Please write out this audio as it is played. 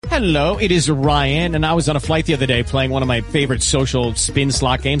Hello, it is Ryan, and I was on a flight the other day playing one of my favorite social spin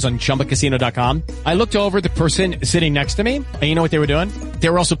slot games on ChumbaCasino.com. I looked over at the person sitting next to me, and you know what they were doing? They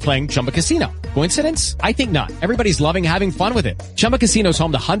were also playing Chumba Casino. Coincidence? I think not. Everybody's loving having fun with it. Chumba Casino is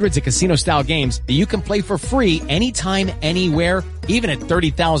home to hundreds of casino-style games that you can play for free anytime, anywhere, even at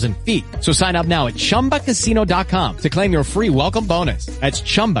 30,000 feet. So sign up now at ChumbaCasino.com to claim your free welcome bonus. That's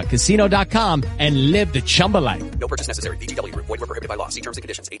ChumbaCasino.com and live the Chumba life. No purchase necessary. VGW. Void where prohibited by law. See terms and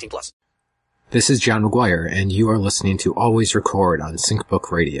conditions. 18+. This is John McGuire, and you are listening to Always Record on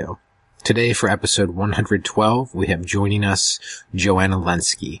SyncBook Radio. Today, for episode 112, we have joining us Johanna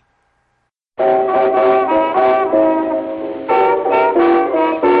Lenski.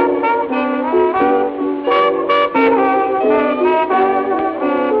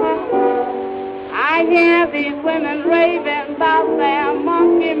 I hear these women raving about their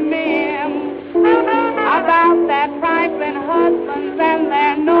monkey men, about their trifling husbands and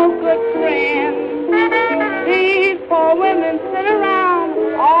their no good friends. These poor women sit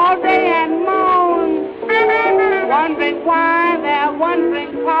around all day and moan, wondering why their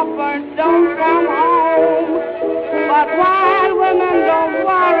wandering paupers don't come home. But wild women don't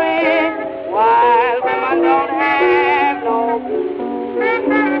worry, wild women don't have no blues.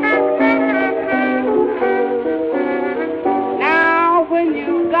 Now when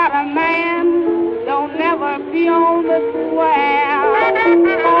you got a man, don't never be on the square,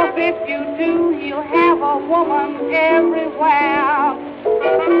 'cause if you do, he'll have a woman everywhere.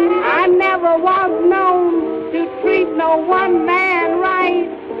 I never was known to treat no one man right.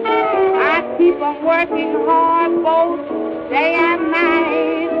 I keep 'em working hard both day and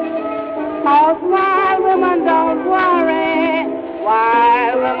night. 'Cause wild women don't worry,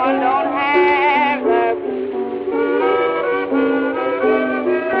 wild women don't have the blues.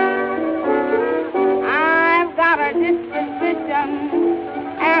 I've got a disposition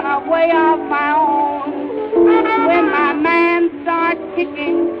and a way of my own. When my man starts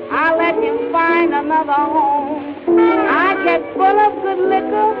kicking, I let him find another home. I get full of good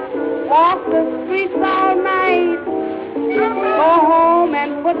liquor, walk the streets all night, go home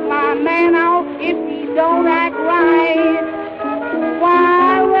and put my man out if he don't act right.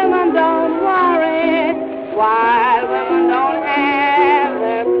 Wild women don't worry, wild women don't have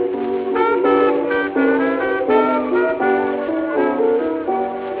their blues.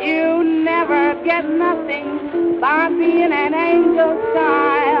 You never get nothing by being an angel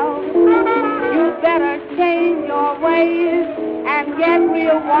child. You better change your ways and get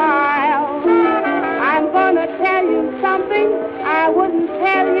real wild. I'm gonna tell you something, I wouldn't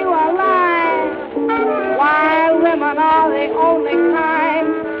tell you a lie. Wild women are the only kind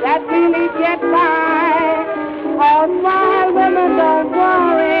that really get by. 'Cause wild women don't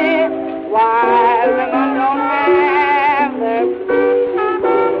worry, wild women don't have their blues.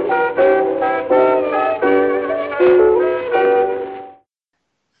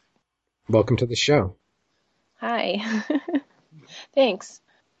 Welcome to the show. Hi. Thanks.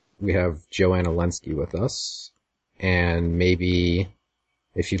 We have Johanna Lenski with us, and maybe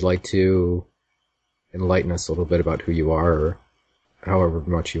if you'd like to enlighten us a little bit about who you are, or however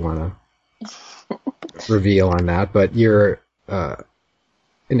much you want to reveal on that, but you're an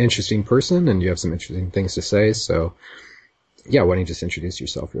interesting person, and you have some interesting things to say, so yeah, why don't you just introduce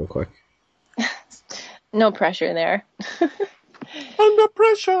yourself real quick? No pressure there. Under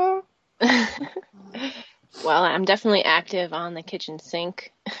pressure! Well, I'm definitely active on the kitchen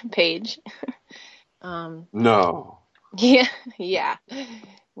sink page. No. Yeah.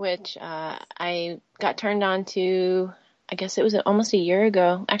 Which I got turned on to, I guess it was almost a year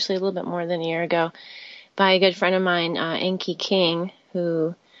ago, actually a little bit more than a year ago, by a good friend of mine, Enki King,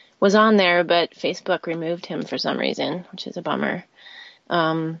 who was on there, but Facebook removed him for some reason, which is a bummer.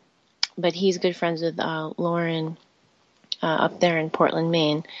 But he's good friends with Lauren up there in Portland,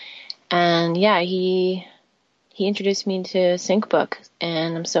 Maine. And yeah, he introduced me to SyncBook,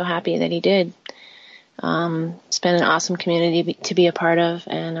 and I'm so happy that he did. It's been an awesome community to be a part of,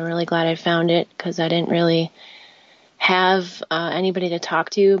 and I'm really glad I found it, because I didn't really have anybody to talk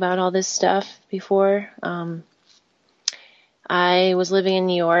to about all this stuff before. I was living in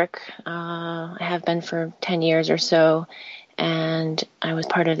New York. I have been for 10 years or so, and I was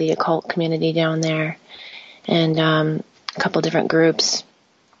part of the occult community down there, and a couple different groups.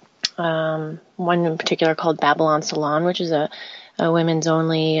 One in particular called Babylon Salon, which is a women's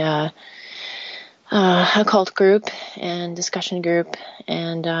only occult group and discussion group,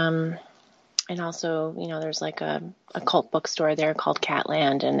 and also, there's like a occult bookstore there called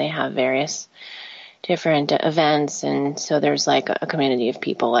Catland, and they have various different events, and so there's like a community of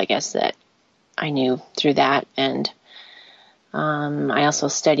people, I guess, that I knew through that, and I also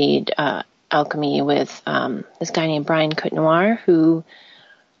studied alchemy with this guy named Brian Cote-Noir, who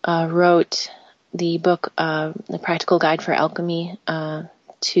wrote the book The Practical Guide for Alchemy for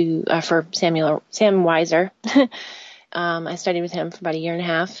Sam Weiser. I studied with him for about a year and a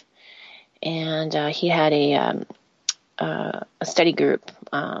half, and he had a study group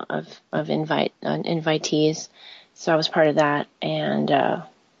of invitees. So I was part of that, and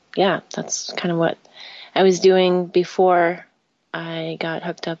that's kind of what I was doing before I got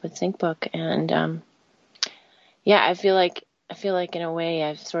hooked up with SyncBook. And I feel like in a way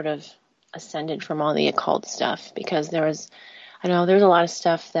I've sort of ascended from all the occult stuff, because there was a lot of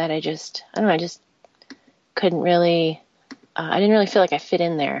stuff that I just couldn't really. I didn't really feel like I fit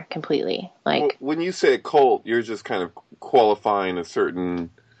in there completely. Like, when you say occult, you're just kind of qualifying a certain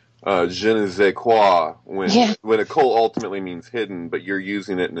je ne sais quoi when occult ultimately means hidden, but you're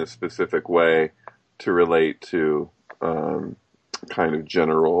using it in a specific way to relate to kind of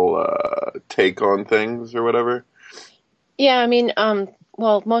general take on things or whatever. Yeah, I mean,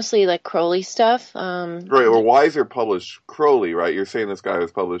 mostly like Crowley stuff. Right. Well, Weiser published Crowley, right? You're saying this guy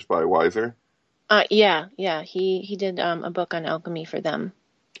was published by Weiser? Yeah. He did a book on alchemy for them.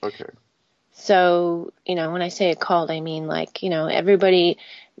 Okay. So, when I say occult, I mean like, everybody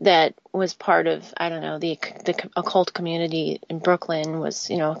that was part of, I don't know, the occult community in Brooklyn was,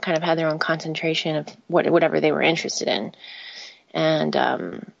 kind of had their own concentration of whatever they were interested in. And,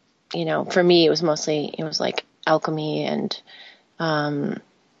 for me, it was like alchemy and,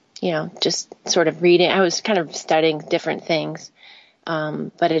 just sort of reading. I was kind of studying different things.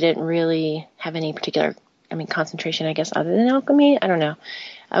 But I didn't really have any particular, concentration, I guess, other than alchemy. I don't know.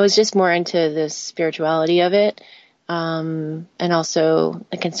 I was just more into the spirituality of it, and also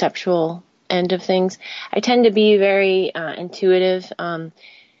the conceptual end of things. I tend to be very intuitive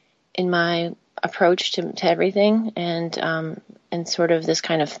in my approach to everything, and sort of this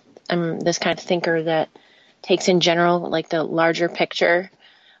kind of thinker that takes in general, like the larger picture.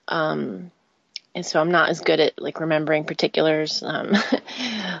 And so I'm not as good at like remembering particulars.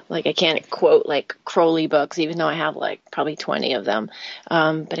 Like I can't quote like Crowley books, even though I have like probably 20 of them.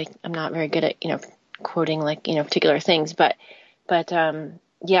 But I'm not very good at, quoting like, particular things. But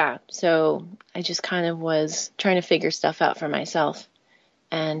so I just kind of was trying to figure stuff out for myself.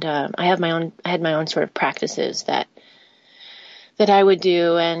 And I had my own sort of practices that I would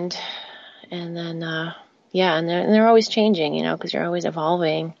do. And then, and they're always changing, because you're always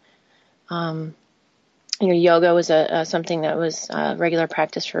evolving. Yoga was something that was a regular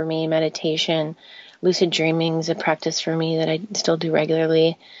practice for me. Meditation, lucid dreaming is a practice for me that I still do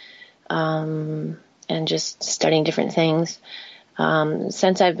regularly, and just studying different things.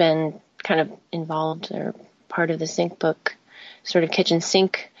 Since I've been kind of involved or part of the SyncBook sort of kitchen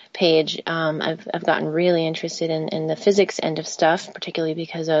sink page, I've gotten really interested in the physics end of stuff, particularly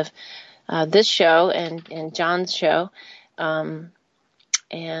because of this show and John's show.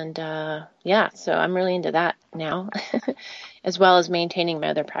 So I'm really into that now, as well as maintaining my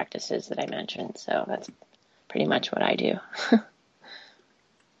other practices that I mentioned. So that's pretty much what I do.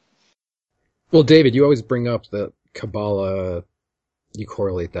 Well, David, you always bring up that Kabbalah, you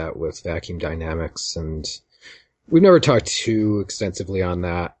correlate that with vacuum dynamics, and we've never talked too extensively on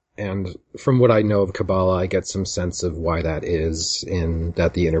that. And from what I know of Kabbalah, I get some sense of why that is, in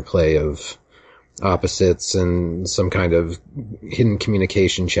that the interplay of opposites and some kind of hidden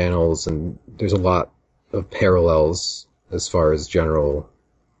communication channels, and there's a lot of parallels as far as general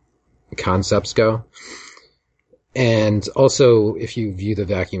concepts go. And also, if you view the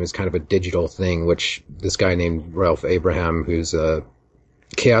vacuum as kind of a digital thing, which this guy named Ralph Abraham, who's a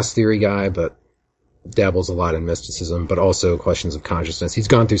chaos theory guy, but dabbles a lot in mysticism, but also questions of consciousness. He's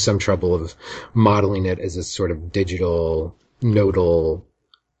gone through some trouble of modeling it as a sort of digital nodal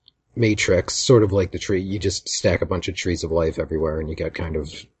matrix, sort of like the tree. You just stack a bunch of trees of life everywhere and you get kind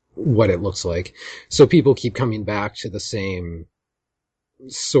of what it looks like. So people keep coming back to the same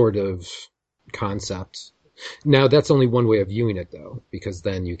sort of concept. Now, that's only one way of viewing it, though, because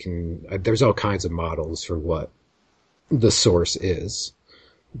then you can, there's all kinds of models for what the source is,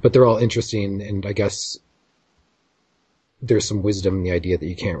 but they're all interesting, and I guess there's some wisdom in the idea that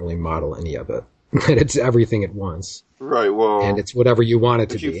you can't really model any of it. That it's everything at once. Right, well, and it's whatever you want it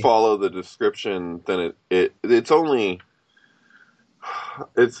to be. If you follow the description, then it's only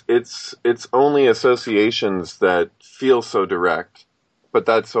associations that feel so direct, but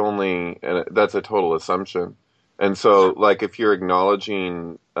that's a total assumption. And so, like, if you're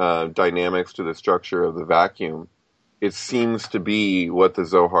acknowledging dynamics to the structure of the vacuum, it seems to be what the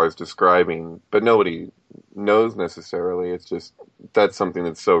Zohar is describing, but nobody knows necessarily. It's just, that's something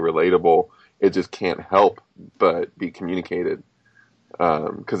that's so relatable it just can't help but be communicated.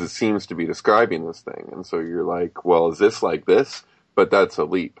 Because it seems to be describing this thing. And so you're like, well, is this like this? But that's a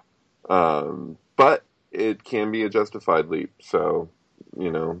leap. But it can be a justified leap. So,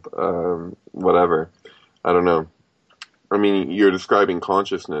 whatever. I don't know. I mean, you're describing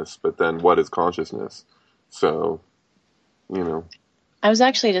consciousness, but then what is consciousness? So, I was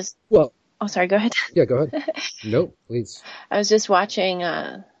actually just... Well... Oh, sorry, go ahead. Yeah, go ahead. No, please. I was just watching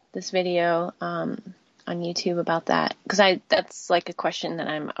this video on YouTube about that, because that's like a question that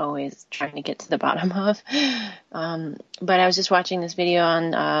I'm always trying to get to the bottom of. But I was just watching this video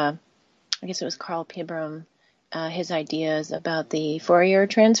on, I guess it was Carl Pibram, his ideas about the Fourier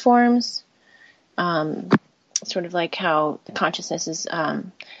transforms, sort of like how the consciousness is,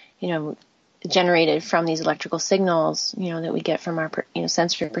 generated from these electrical signals, that we get from our,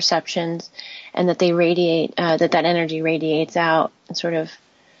 sensory perceptions, and that they radiate, that energy radiates out and sort of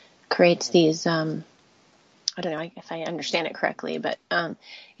creates these, I don't know if I understand it correctly, but,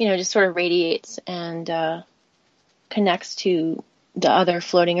 just sort of radiates and connects to the other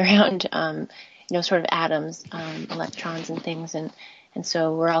floating around, sort of atoms, electrons and things. And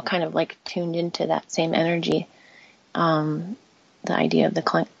so we're all kind of like tuned into that same energy. The idea of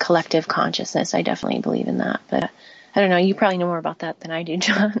the collective consciousness, I definitely believe in that. But I don't know, you probably know more about that than I do,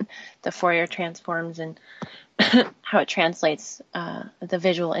 John, the Fourier transforms and how it translates the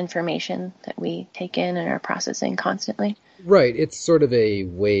visual information that we take in and are processing constantly. Right. It's sort of a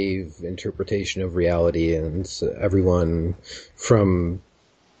wave interpretation of reality, and everyone from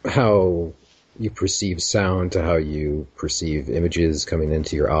how you perceive sound to how you perceive images coming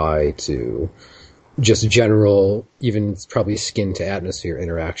into your eye to just general, even probably skin to atmosphere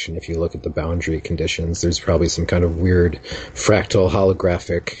interaction. If you look at the boundary conditions, there's probably some kind of weird fractal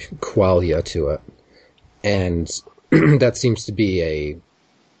holographic qualia to it. And that seems to be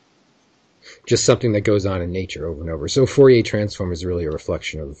just something that goes on in nature over and over. So Fourier transform is really a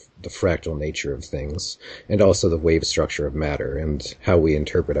reflection of the fractal nature of things, and also the wave structure of matter and how we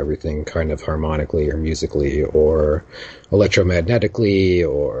interpret everything kind of harmonically or musically or electromagnetically,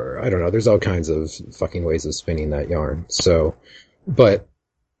 or I don't know, there's all kinds of fucking ways of spinning that yarn. So, but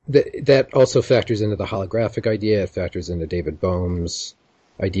that also factors into the holographic idea. It factors into David Bohm's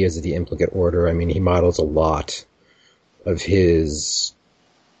ideas of the implicate order. I mean, he models a lot of his,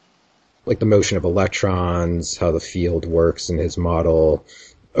 like the motion of electrons, how the field works in his model,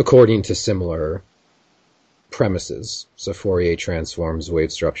 according to similar premises. So Fourier transforms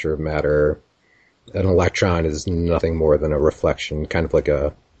wave structure of matter. An electron is nothing more than a reflection, kind of like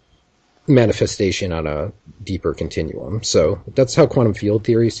a manifestation on a deeper continuum. So that's how quantum field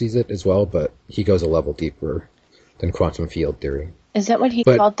theory sees it as well, but he goes a level deeper than quantum field theory. Is that what he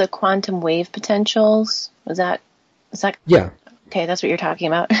called the quantum wave potentials? Was that? Yeah. Okay, that's what you're talking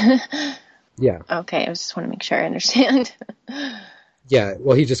about. Yeah. Okay, I just want to make sure I understand. Yeah,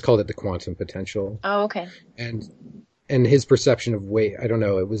 well, he just called it the quantum potential. Oh, okay. And his perception of wave, I don't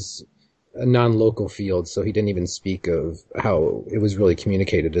know, it was a non-local field, so he didn't even speak of how it was really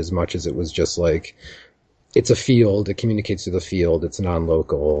communicated as much as it was just like, it's a field, it communicates to the field, it's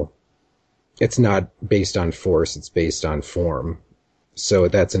non-local. It's not based on force, it's based on form. So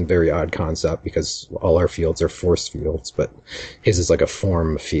that's a very odd concept because all our fields are force fields, but his is like a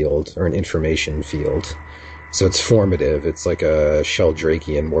form field or an information field. So it's formative. It's like a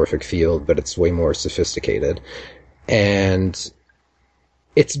Sheldrakean morphic field, but it's way more sophisticated. And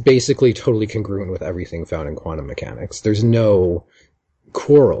it's basically totally congruent with everything found in quantum mechanics. There's no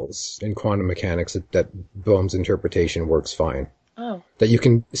quarrels in quantum mechanics that Bohm's interpretation works fine. Oh. That you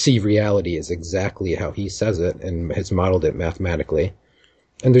can see reality is exactly how he says it and has modeled it mathematically.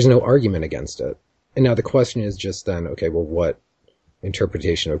 And there's no argument against it. And now the question is just then, okay, well, what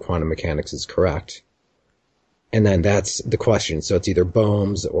interpretation of quantum mechanics is correct? And then that's the question. So it's either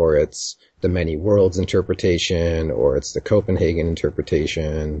Bohm's or it's the many worlds interpretation or it's the Copenhagen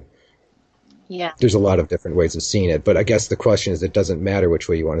interpretation. Yeah. There's a lot of different ways of seeing it. But I guess the question is it doesn't matter which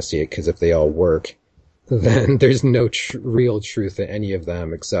way you want to see it because if they all work, then there's no real truth in any of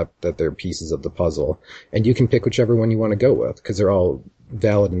them except that they're pieces of the puzzle. And you can pick whichever one you want to go with because they're all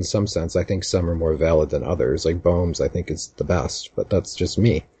valid in some sense. I think some are more valid than others. Like Bohm's, I think, is the best, but that's just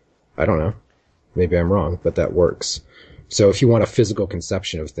me. I don't know. Maybe I'm wrong, but that works. So if you want a physical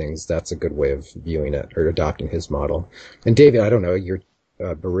conception of things, that's a good way of viewing it or adopting his model. And David, I don't know, your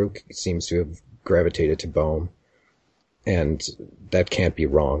Baruch seems to have gravitated to Bohm. And that can't be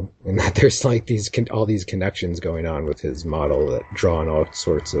wrong. And that there's like all these connections going on with his model that draw on all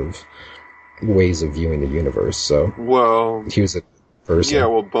sorts of ways of viewing the universe. So, well, he was a person. Yeah,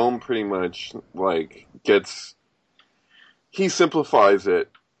 well, Bohm pretty much he simplifies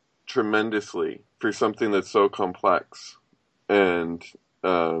it tremendously for something that's so complex. And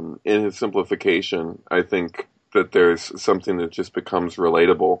in his simplification, I think that there's something that just becomes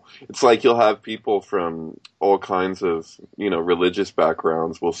relatable. It's like you'll have people from all kinds of, religious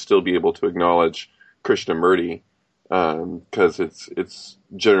backgrounds will still be able to acknowledge Krishnamurti, because it's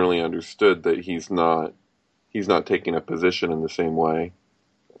generally understood that he's not taking a position in the same way.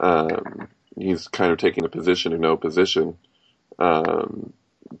 He's kind of taking a position of no position.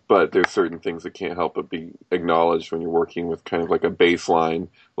 But there's certain things that can't help but be acknowledged when you're working with kind of like a baseline,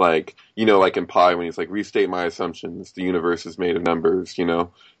 like in Pi when he's like, restate my assumptions, the universe is made of numbers,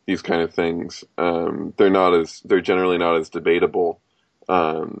 these kind of things. They're generally not as debatable.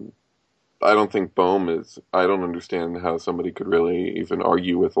 I don't think I don't understand how somebody could really even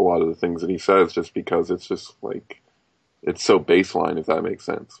argue with a lot of the things that he says, just because it's just like, it's so baseline, if that makes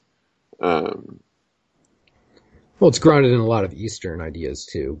sense. Well, it's grounded in a lot of Eastern ideas,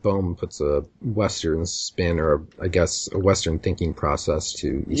 too. Bohm puts a Western spin, or I guess a Western thinking process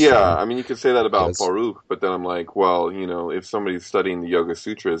to Eastern. Yeah, I mean, you could say that about Baruch, but then I'm like, well, if somebody's studying the Yoga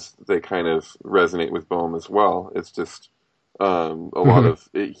Sutras, they kind of resonate with Bohm as well. It's just a lot of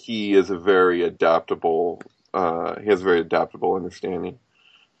it, he is a very adaptable, he has a very adaptable understanding.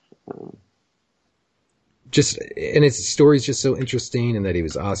 And his story's just so interesting, in that he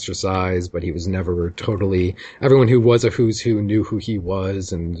was ostracized, but he was never totally, everyone who was a who's who knew who he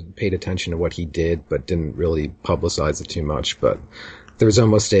was and paid attention to what he did, but didn't really publicize it too much. But there was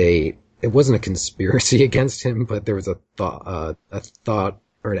almost it wasn't a conspiracy against him, but there was a thought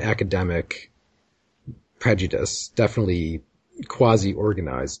or an academic prejudice, definitely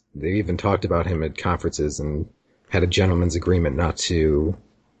quasi-organized. They even talked about him at conferences and had a gentleman's agreement not to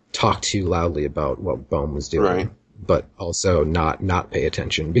talk too loudly about what Bohm was doing, right, but also not pay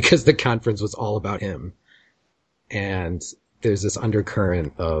attention, because the conference was all about him. And there's this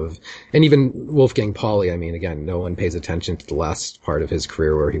undercurrent of, and even Wolfgang Pauli, I mean, again, no one pays attention to the last part of his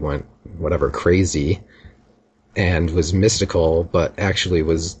career where he went crazy and was mystical, but actually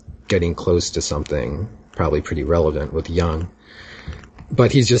was getting close to something probably pretty relevant with Jung.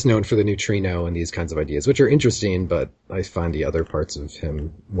 But he's just known for the neutrino and these kinds of ideas, which are interesting, but I find the other parts of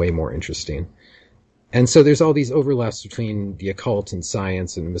him way more interesting. And so there's all these overlaps between the occult and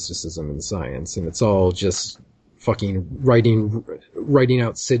science, and mysticism and science, and it's all just fucking writing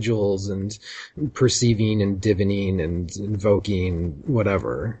out sigils and perceiving and divining and invoking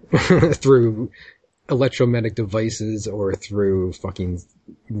whatever through electromagnetic devices or through fucking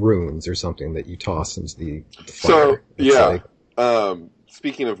runes or something that you toss into the fire. So, yeah.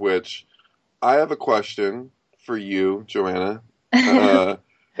 Speaking of which, I have a question for you, Johanna.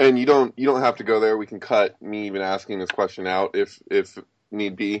 And you don't have to go there. We can cut me even asking this question out if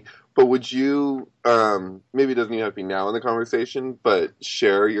need be. But would you, maybe it doesn't even have to be now in the conversation, but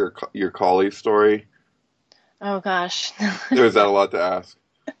share your Crowley story? Oh gosh. Or is that a lot to ask?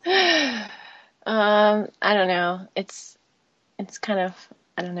 I don't know. It's kind of,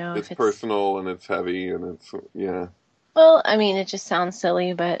 I don't know. It's personal and it's heavy and it's, yeah. Well, I mean, it just sounds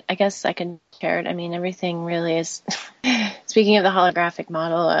silly, but I guess I can share it. I mean, everything really is, speaking of the holographic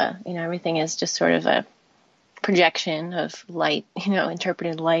model, everything is just sort of a projection of light,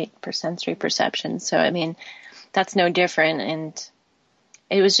 interpreted light for sensory perception. So, I mean, that's no different. And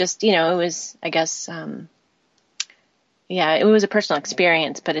it was just, it was, I guess, it was a personal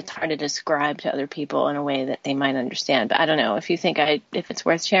experience, but it's hard to describe to other people in a way that they might understand. But I don't know, if you think if it's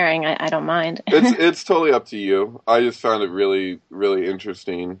worth sharing, I don't mind. It's totally up to you. I just found it really, really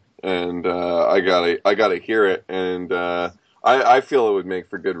interesting, and I gotta hear it. And I feel it would make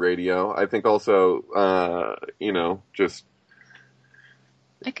for good radio. I think also, just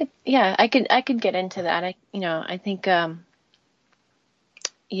I could get into that. I think.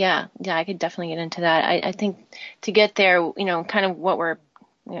 Yeah, I could definitely get into that. I think to get there, kind of what we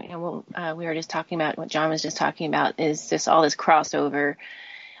were just talking about, what John was just talking about, is just all this crossover,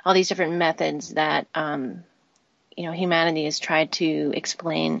 all these different methods that, humanity has tried to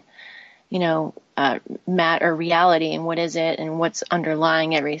explain, matter, reality, and what is it, and what's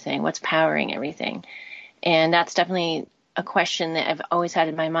underlying everything, what's powering everything. And that's definitely a question that I've always had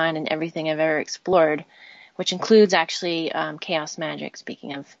in my mind in everything I've ever explored, which includes actually chaos magic,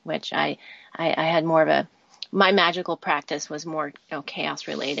 speaking of which I had more of my magical practice was more chaos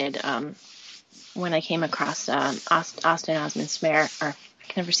related when I came across Austin Osman Smear, or I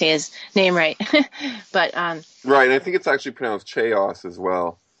can never say his name right. But right, and I think it's actually pronounced chaos as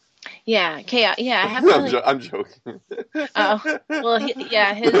well. Yeah, chaos. Yeah, I have I'm joking. Oh, well, you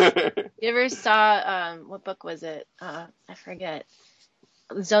ever saw, what book was it? I forget.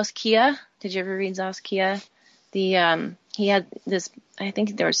 Zoskia. Did you ever read Zoskia? He had this, I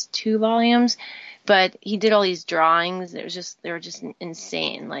think there was 2 volumes, but he did all these drawings. They were just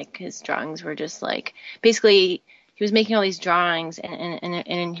insane. Like his drawings were just like, basically he was making all these drawings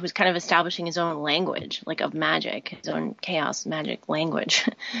and he was kind of establishing his own language, like of magic, his own chaos magic language.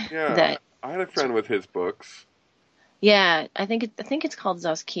 Yeah. I had a friend with his books. Yeah, I think it's called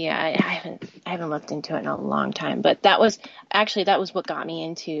Zaskia. I haven't looked into it in a long time, but that was what got me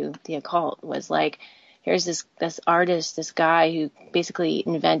into the occult. Was like, here's this artist, this guy who basically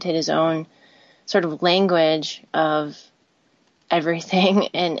invented his own sort of language of everything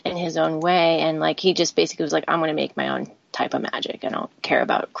in his own way, and like he just basically was like, I'm going to make my own type of magic. I don't care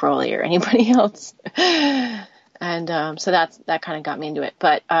about Crowley or anybody else. And so that kind of got me into it.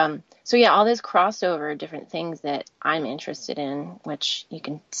 But so yeah, all this crossover, different things that I'm interested in, which you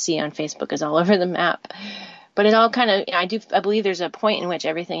can see on Facebook is all over the map. But it all kind of, I believe there's a point in which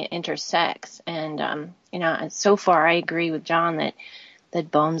everything intersects. And, so far I agree with John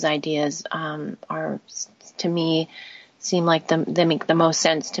that Boehm's ideas are, to me, seem like they make the most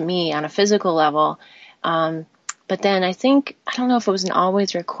sense to me on a physical level. But then I don't know if it was an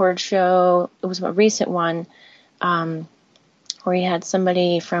Always Record show, it was a recent one, where he had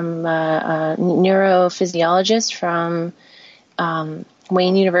somebody from a neurophysiologist from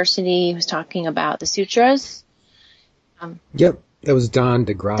Wayne University who was talking about the sutras. Yep, that was Don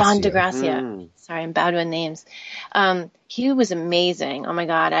DeGracia. Don DeGracia. Sorry, I'm bad with names. He was amazing. Oh my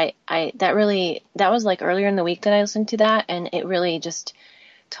God, that was like earlier in the week that I listened to that, and it really just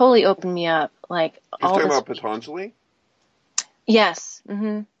totally opened me up. Like He's talking about Patanjali? Yes.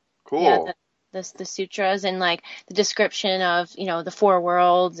 Mm-hmm. Cool. Yeah, the sutras and like the description of, the 4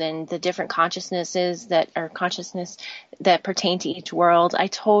 worlds and the different consciousness that pertain to each world. I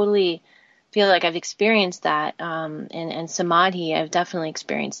totally feel like I've experienced that. And samadhi, I've definitely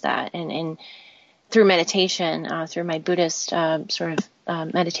experienced that. And through meditation, through my Buddhist,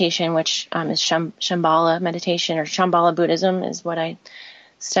 meditation, which, is Shambhala meditation, or Shambhala Buddhism is what I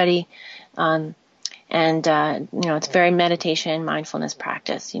study. It's very meditation, mindfulness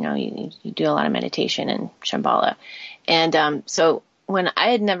practice. You do a lot of meditation in Shambhala. And so when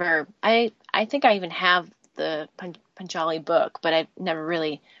I think I even have the Patanjali book, but I've never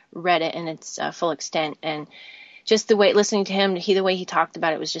really read it in its full extent. And just listening to him, the way he talked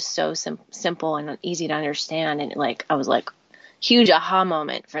about it was just so simple and easy to understand. And I was like, huge aha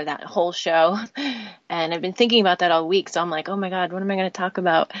moment for that whole show. And I've been thinking about that all week. So I'm like, oh my God, what am I going to talk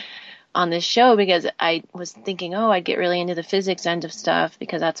about on this show? Because I was thinking, I'd get really into the physics end of stuff,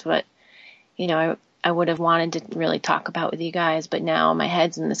 because that's what, I would have wanted to really talk about with you guys. But now my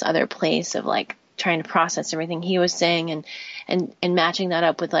head's in this other place of like trying to process everything he was saying and matching that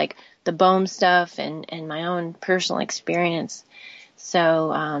up with like the Boehm stuff and my own personal experience.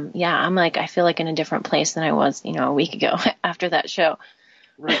 So, I'm like, I feel like in a different place than I was, a week ago after that show.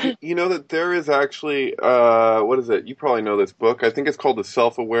 Right. You know that there is actually, what is it? You probably know this book. I think it's called The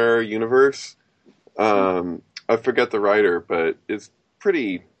Self-Aware Universe. I forget the writer, but it's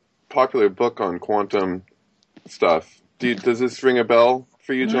pretty popular book on quantum stuff. Does this ring a bell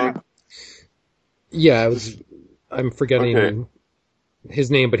for you, John? Yeah, I'm forgetting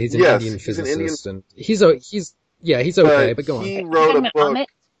his name, but he's an Indian physicist, and he's okay. But go on. He wrote a book. Amit?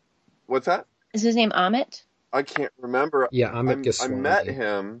 What's that? Is his name Amit? I can't remember. Yeah, Amit Goswami. I met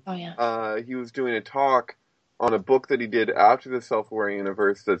him. Oh yeah. He was doing a talk on a book that he did after the Self-Aware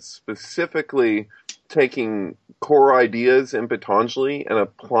Universe that's specifically taking core ideas in Patanjali and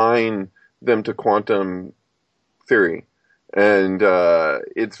applying them to quantum theory. And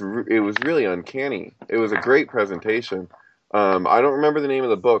it was really uncanny. It was a great presentation. I don't remember the name of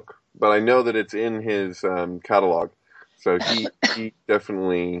the book, but I know that it's in his catalog. So he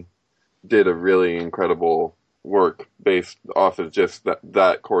definitely did a really incredible work based off of just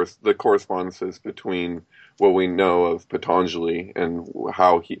the correspondences between what we know of Patanjali and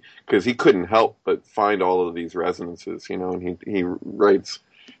how because he couldn't help but find all of these resonances, and he writes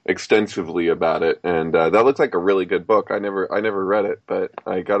extensively about it, and that looks like a really good book. I never read it, but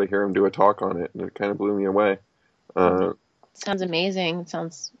I got to hear him do a talk on it, and it kind of blew me away. Sounds amazing. It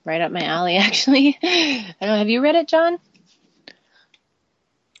sounds right up my alley, actually. I don't know. Have you read it, John?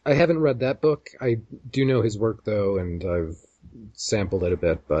 I haven't read that book. I do know his work, though, and I've sampled it a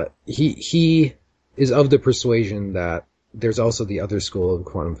bit, but he is of the persuasion that there's also the other school of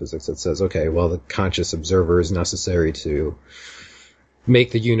quantum physics that says, okay, well, the conscious observer is necessary to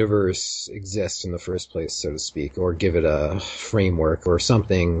make the universe exist in the first place, so to speak, or give it a framework or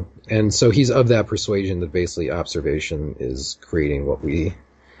something. And so he's of that persuasion that basically observation is creating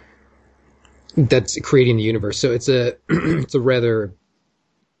that's creating the universe. So it's a rather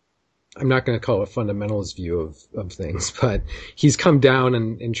I'm not going to call it a fundamentalist view of things, but he's come down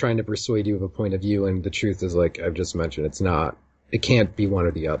and trying to persuade you of a point of view, and the truth is, like I've just mentioned, it can't be one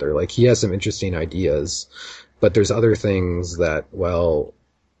or the other. Like, he has some interesting ideas, but there's other things that, well,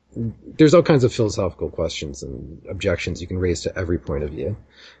 there's all kinds of philosophical questions and objections you can raise to every point of view.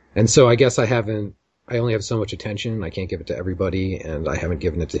 And so I guess I only have so much attention. I can't give it to everybody, and I haven't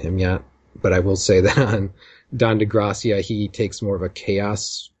given it to him yet. But I will say that on Don DeGracia, he takes more of a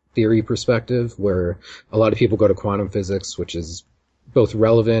chaos theory perspective, where a lot of people go to quantum physics, which is both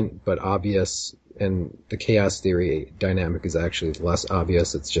relevant but obvious, and the chaos theory dynamic is actually less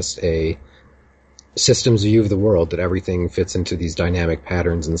obvious. It's just a systems view of the world, that everything fits into these dynamic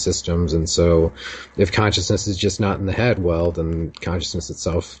patterns and systems. And so if consciousness is just not in the head, well, then consciousness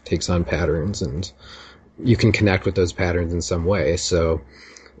itself takes on patterns, and you can connect with those patterns in some way. So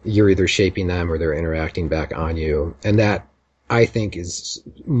you're either shaping them or they're interacting back on you. And that, I think, is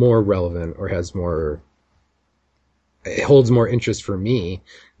more relevant, or it holds more interest for me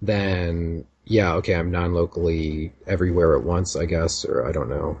than, I'm non-locally everywhere at once, I guess, or I don't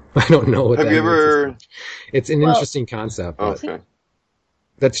know. I don't know what that means. Have you ever... It's an interesting concept. Okay.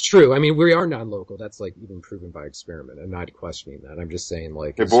 That's true. I mean, we are non-local. That's, like, even proven by experiment. I'm not questioning that. I'm just saying,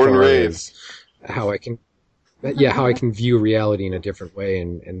 like, you're born and raised. How I can view reality in a different way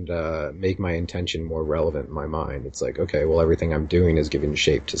and make my intention more relevant in my mind. It's like, okay, well, everything I'm doing is giving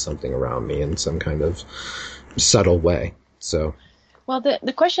shape to something around me in some kind of subtle way. So, well,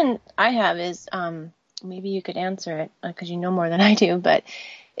 the question I have is, maybe you could answer it because you know more than I do. But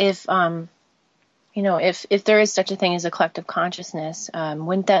if if there is such a thing as a collective consciousness,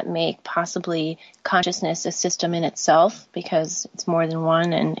 wouldn't that make possibly consciousness a system in itself, because it's more than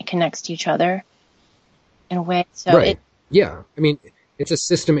one and it connects to each other in a way? So right. Yeah. I mean, it's a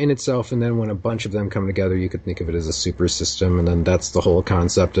system in itself, and then when a bunch of them come together, you could think of it as a super system, and then that's the whole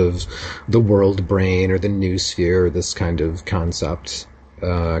concept of the world brain or the noosphere, this kind of concept,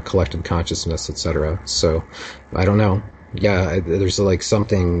 collective consciousness, etc. So, I don't know. Yeah, there's like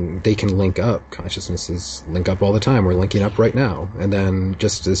something they can link up. Consciousnesses link up all the time. We're linking up right now. And then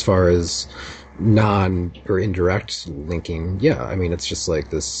just as far as non or indirect linking, yeah, I mean, it's just like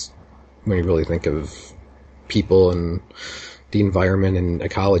this, when you really think of people and the environment and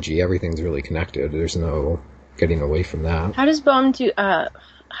ecology, everything's really connected. There's no getting away from that. How does Bohm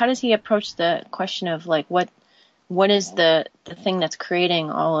how does he approach the question of, like, what is the thing that's creating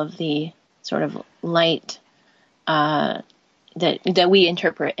all of the sort of light that we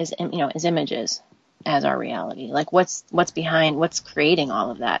interpret as images as our reality? Like, what's behind, what's creating all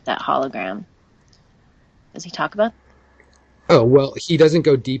of that hologram? Does he talk about? Oh, well, he doesn't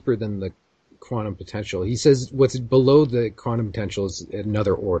go deeper than the quantum potential. He says what's below the quantum potential is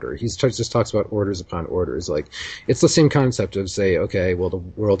another order. He just talks about orders upon orders. Like, it's the same concept of, say, okay, well, the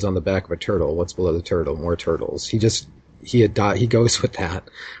world's on the back of a turtle. What's below the turtle? More turtles. He goes with that,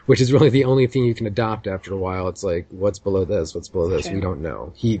 which is really the only thing you can adopt after a while. It's like, what's below this? What's below this? Sure. We don't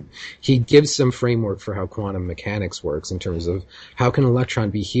know. He gives some framework for how quantum mechanics works in terms of how can an electron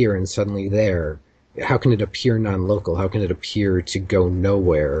be here and suddenly there? How can it appear non-local? How can it appear to go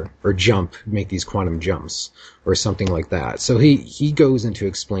nowhere or jump, make these quantum jumps or something like that? So he goes into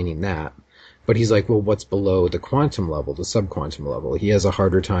explaining that, but he's like, well, what's below the quantum level, the subquantum level? He has a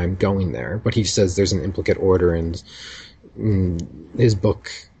harder time going there, but he says there's an implicate order, and his book,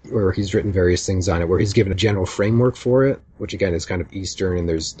 or he's written various things on it, where he's given a general framework for it, which again is kind of Eastern, and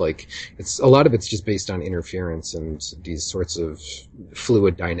there's like, it's a lot of it's just based on interference and these sorts of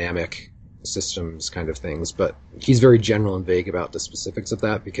fluid dynamic systems kind of things, but he's very general and vague about the specifics of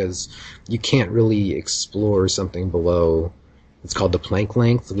that, because you can't really explore something below, it's called the Planck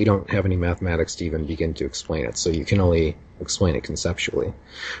length. We don't have any mathematics to even begin to explain it, so you can only explain it conceptually.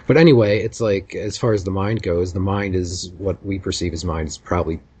 But anyway, it's like, as far as the mind goes, the mind is what we perceive as mind is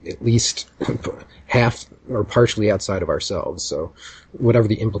probably at least half or partially outside of ourselves. So whatever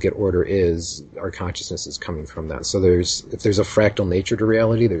the implicate order is, our consciousness is coming from that. So if there's a fractal nature to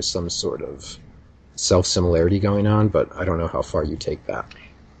reality, there's some sort of self-similarity going on, but I don't know how far you take that.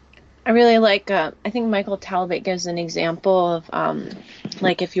 I really like, I think Michael Talbot gives an example of,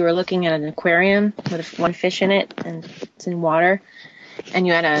 like, if you were looking at an aquarium with one fish in it and it's in water, and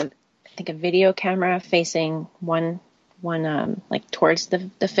you had a video camera facing one like towards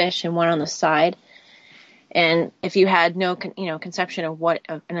the fish and one on the side. And if you had no conception of what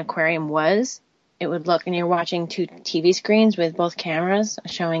an aquarium was, it would look, and you're watching two TV screens with both cameras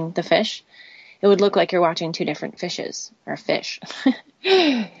showing the fish, it would look like you're watching two different fishes, or fish,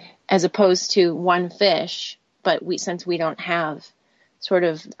 as opposed to one fish. But since we don't have sort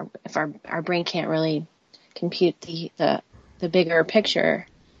of, if our brain can't really compute the bigger picture,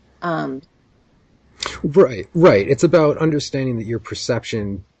 Right. It's about understanding that your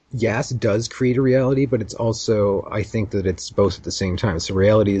perception, yes, does create a reality, but it's also, I think that it's both at the same time. So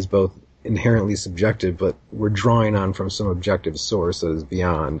reality is both inherently subjective, but we're drawing on from some objective source that is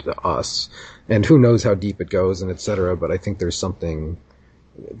beyond us. And who knows how deep it goes and et cetera, but I think there's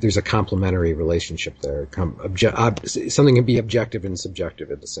a complementary relationship there. Something can be objective and subjective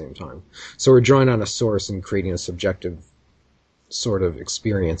at the same time. So we're drawing on a source and creating a subjective sort of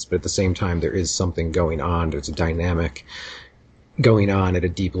experience, but at the same time there is something going on. There's a dynamic going on at a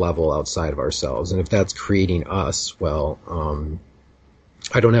deep level outside of ourselves. And if that's creating us, well,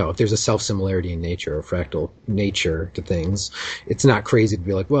 I don't know. If there's a self-similarity in nature, a fractal nature to things, it's not crazy to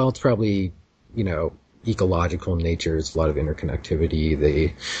be like, well, it's probably, ecological in nature. There's a lot of interconnectivity.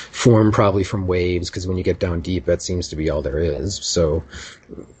 They form probably from waves, because when you get down deep, that seems to be all there is. So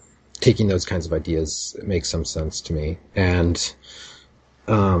taking those kinds of ideas makes some sense to me. And,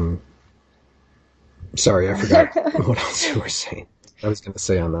 sorry, I forgot what else you were saying. I was going to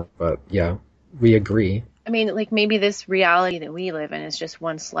say on that, but yeah, we agree. I mean, like maybe this reality that we live in is just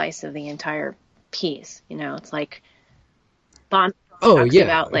one slice of the entire piece. It's like Bond talks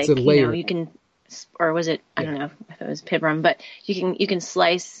about, like, you can, or was it? I don't know if it was Pibram, but you can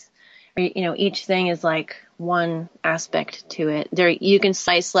slice. Or, each thing is like one aspect to it. You can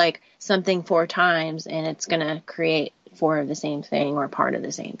slice like something 4 times, and it's gonna create 4 of the same thing or part of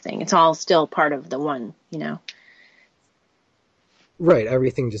the same thing. It's all still part of the one. Right.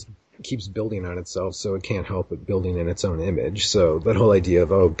 Everything just keeps building on itself, so it can't help but building in its own image. So that whole idea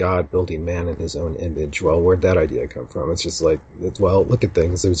of, God building man in his own image, well, where'd that idea come from? It's just like, look at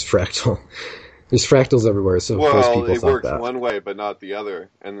things. There's fractals everywhere, so most people it thought works that. one way but not the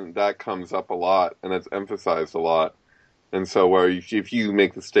other, and that comes up a lot, and it's emphasized a lot. And so where if you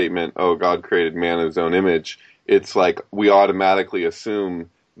make the statement, God created man in his own image, it's like we automatically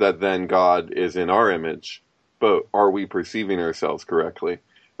assume that then God is in our image, but are we perceiving ourselves correctly?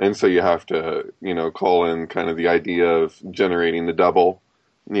 And so you have to, call in kind of the idea of generating the double,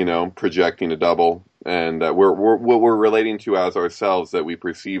 projecting a double, and that what we're relating to as ourselves, that we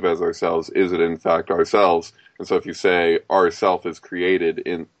perceive as ourselves, is it in fact ourselves? And so if you say our self is created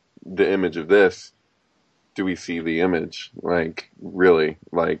in the image of this, do we see the image? Like, really?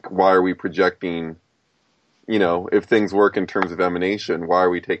 Like, why are we projecting, if things work in terms of emanation, why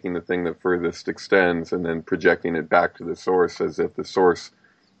are we taking the thing that furthest extends and then projecting it back to the source as if the source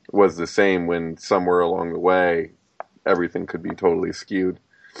was the same, when somewhere along the way everything could be totally skewed?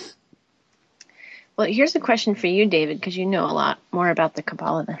 Well, here's a question for you, David, because you know a lot more about the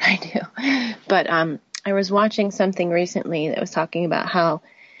Kabbalah than I do. But I was watching something recently that was talking about how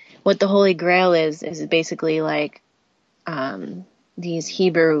what the Holy Grail is basically like these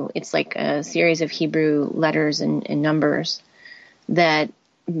Hebrew, it's like a series of Hebrew letters and numbers that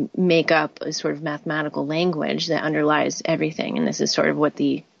make up a sort of mathematical language that underlies everything. And this is sort of what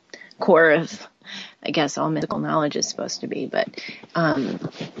the core of, I guess, all mystical knowledge is supposed to be. But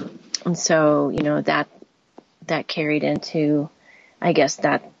and so, that carried into, I guess,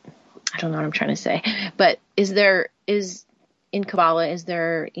 that, I don't know what I'm trying to say, but in Kabbalah, is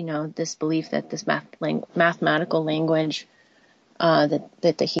there, this belief that this mathematical language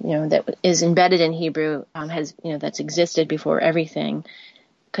that is embedded in Hebrew has, that's existed before everything,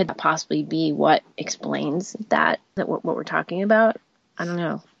 could that possibly be what explains that what we're talking about? I don't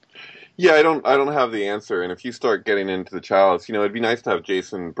know. Yeah, I don't have the answer. And if you start getting into the chalice, it'd be nice to have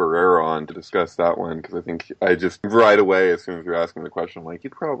Jason Barrera on to discuss that one, because I think I just right away, as soon as you're asking the question, I'm like,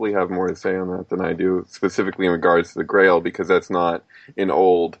 you probably have more to say on that than I do, specifically in regards to the Grail, because that's not an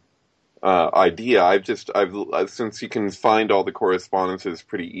old idea. I've since you can find all the correspondences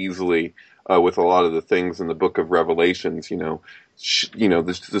pretty easily with a lot of the things in the Book of Revelations,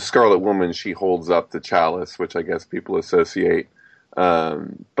 the Scarlet Woman, she holds up the chalice, which I guess people associate.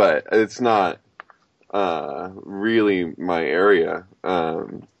 But it's not really my area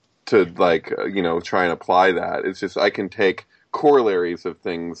to try and apply that. It's just I can take corollaries of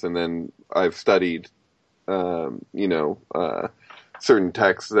things, and then I've studied certain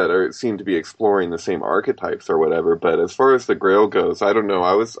texts that seem to be exploring the same archetypes or whatever. But as far as the Grail goes, I don't know.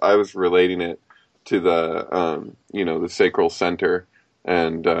 I was relating it to the the sacral center,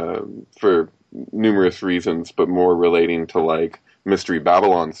 and for numerous reasons, but more relating to like Mystery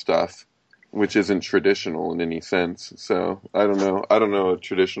Babylon stuff, which isn't traditional in any sense. So I don't know a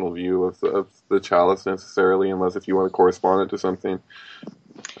traditional view of the chalice necessarily, unless if you want to correspond it to something.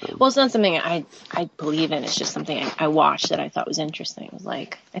 Well, it's not something I believe in. It's just something I watched that I thought was interesting. It was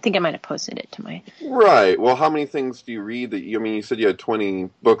like, I think I might have posted it to my... Right. Well, how many things do you read that you said you had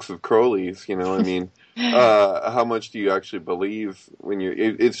 20 books of Crowley's, how much do you actually believe when you?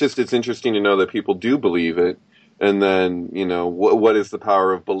 It's interesting to know that people do believe it, and then what is the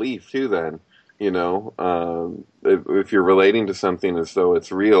power of belief too? Then if you're relating to something as though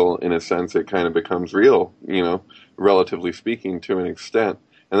it's real, in a sense, it kind of becomes real. Relatively speaking, to an extent,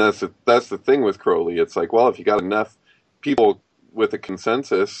 and that's the thing with Crowley. It's like, well, if you got enough people with a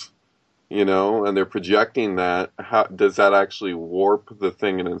consensus, and they're projecting that, how does that actually warp the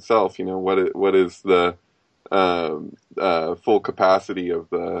thing in itself? What is the full capacity of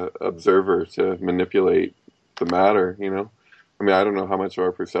the observer to manipulate the matter? I mean, I don't know how much of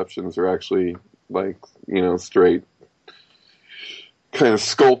our perceptions are actually straight kind of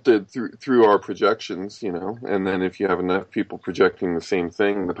sculpted through our projections, and then if you have enough people projecting the same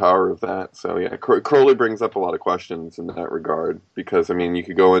thing, the power of that. So yeah, Crowley brings up a lot of questions in that regard, because I mean, you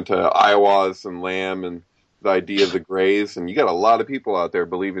could go into Iowas and Lamb and the idea of the Greys, and you got a lot of people out there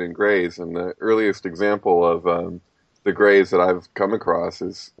believing in Greys, and the earliest example of the Greys that I've come across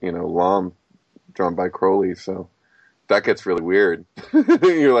is Lamb, drawn by Crowley. So that gets really weird.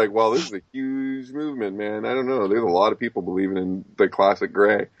 You're like, well, this is a huge movement, man. I don't know. There's a lot of people believing in the classic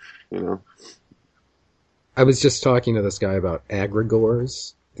Grey, I was just talking to this guy about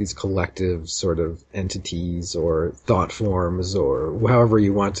egregores, these collective sort of entities or thought forms, or however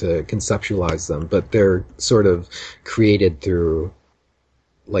you want to conceptualize them, but they're sort of created through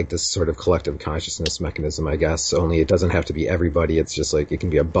like this sort of collective consciousness mechanism, I guess, only it doesn't have to be everybody. It's just like, it can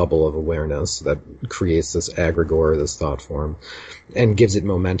be a bubble of awareness that creates this egregore, this thought form, and gives it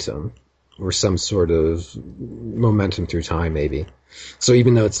momentum, or some sort of momentum through time, maybe. So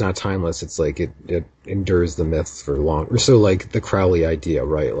even though it's not timeless, it's like it endures the myth for long. So like the Crowley idea,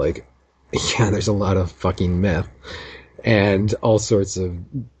 right? Like, yeah, there's a lot of fucking myth and all sorts of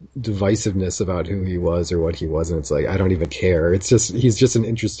divisiveness about who he was or what he wasn't. It's like, I don't even care. It's just, he's just an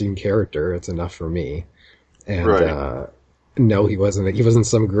interesting character. It's enough for me. And, right. No, he wasn't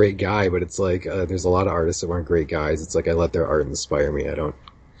some great guy, but it's like, there's a lot of artists that weren't great guys. It's like, I let their art inspire me. I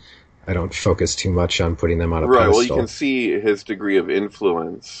don't focus too much on putting them on a pedestal. Right, well, you can see his degree of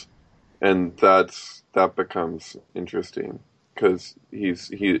influence, and that becomes interesting, because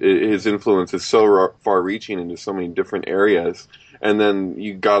his influence is so far-reaching into so many different areas, and then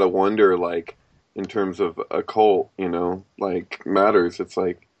you gotta wonder, like, in terms of occult, matters, it's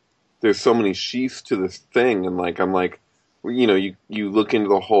like, there's so many sheaths to this thing, and I'm like, you look into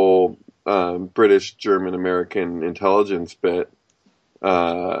the whole British, German, American intelligence bit,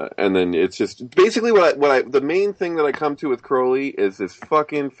 and then it's just basically the main thing that I come to with Crowley is this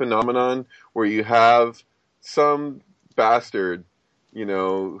fucking phenomenon where you have some bastard,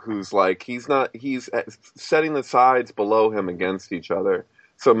 who's like, he's setting the sides below him against each other.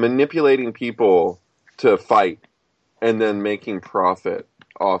 So manipulating people to fight and then making profit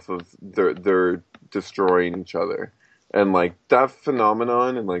off of their destroying each other. And that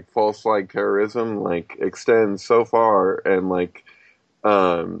phenomenon and false flag terrorism extends so far, and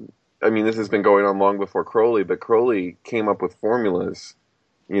I mean, this has been going on long before Crowley, but Crowley came up with formulas,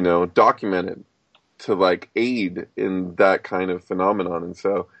 documented to aid in that kind of phenomenon. And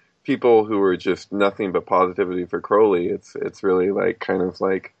so people who are just nothing but positivity for Crowley, it's really well,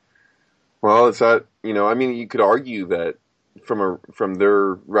 is that, I mean, you could argue that from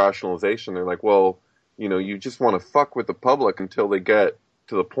their rationalization, they're like, well, you just want to fuck with the public until they get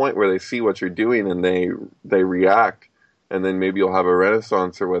to the point where they see what you're doing and they react. And then maybe you'll have a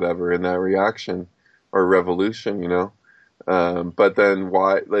renaissance or whatever in that reaction or revolution, but then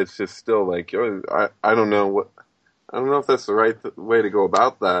why? It's just still I don't know I don't know if that's the right way to go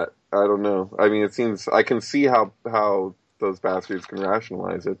about that. I don't know. I mean, it seems I can see how those bastards can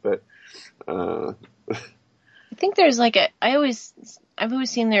rationalize it, but I think there's I've always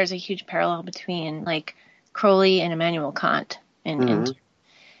seen there's a huge parallel between Crowley and Immanuel Kant in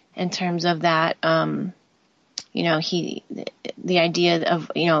terms of that. The idea of,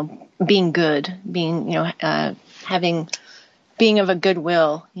 being good, being, being of a good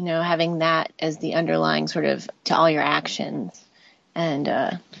will, having that as the underlying sort of to all your actions. And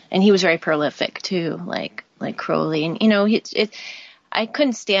he was very prolific too, like Crowley. And, I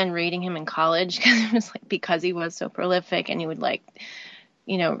couldn't stand reading him in college because it was because he was so prolific, and he would write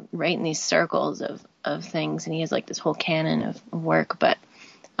in these circles of things. And he has this whole canon of work, but,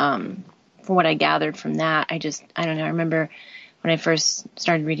 from what I gathered from that, I don't know. I remember when I first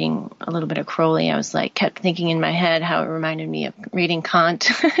started reading a little bit of Crowley, I was kept thinking in my head how it reminded me of reading Kant.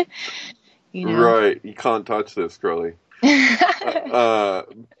 Right. You can't touch this, Crowley. I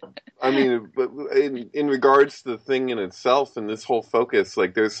mean, but in regards to the thing in itself and this whole focus,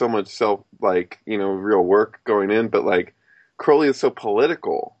 there's so much real work going in, but Crowley is so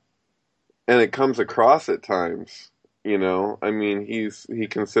political. and it comes across at times. You know, I mean, he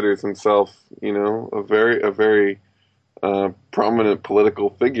considers himself, you know, a very prominent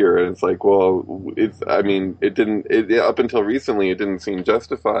political figure, and it's like, well, up until recently, it didn't seem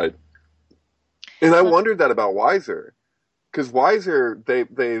justified. And I wondered that about Weiser, because Weiser,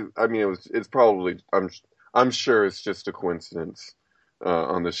 I mean, it's probably, I'm sure it's just a coincidence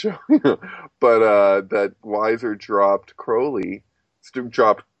on the show, but that Weiser dropped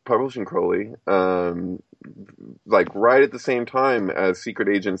publishing Crowley, like right at the same time as Secret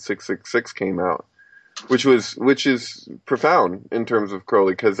Agent 666 came out, which is profound in terms of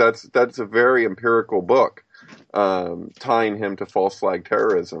Crowley, because that's a very empirical book, tying him to false flag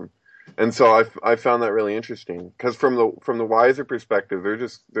terrorism. And so I found that really interesting, because from the Weiser perspective,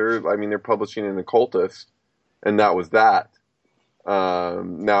 they're publishing an occultist, and that was that.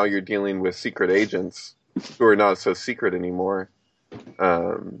 Now you're dealing with secret agents who are not so secret anymore.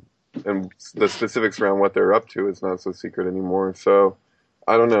 And the specifics around what they're up to is not so secret anymore. So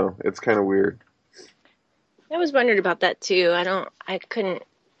I don't know. It's kind of weird. I was wondering about that too. I don't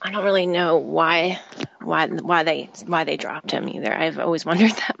really know why they dropped him either. I've always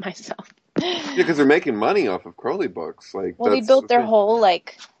wondered that myself. Yeah, because they're making money off of Crowley books. Like, well, they built their whole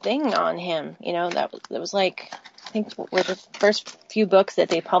like thing on him. You know, that was like, I think were the first few books that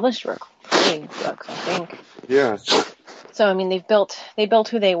they published were Crowley books, I think. Yeah. So I mean, they built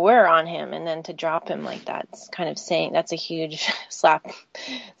who they were on him, and then to drop him like that's kind of saying, that's a huge slap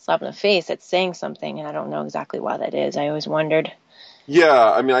in the face. It's saying something, and I don't know exactly why that is. I always wondered.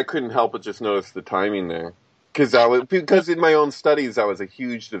 Yeah, I mean, I couldn't help but just notice the timing there, because in my own studies that was a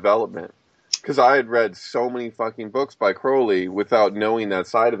huge development, because I had read so many fucking books by Crowley without knowing that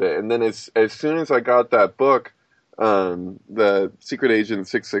side of it, and then as soon as I got that book, the Secret Agent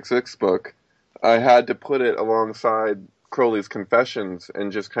 666 book, I had to put it alongside Crowley's Confessions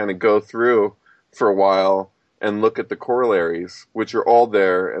and just kind of go through for a while and look at the corollaries, which are all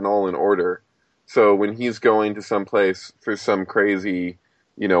there and all in order. So when he's going to some place for some crazy,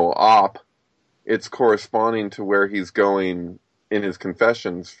 you know, op, it's corresponding to where he's going in his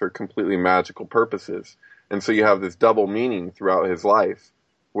confessions for completely magical purposes. And so you have this double meaning throughout his life,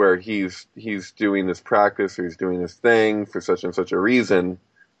 where he's doing this practice, or he's doing this thing for such and such a reason,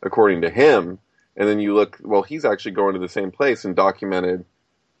 according to him. And then you look, well, he's actually going to the same place and documented,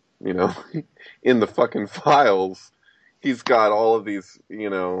 you know, in the fucking files. He's got all of these, you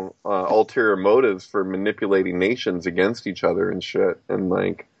know, ulterior motives for manipulating nations against each other and shit. And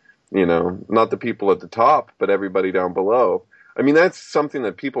like, you know, not the people at the top, but everybody down below. I mean, that's something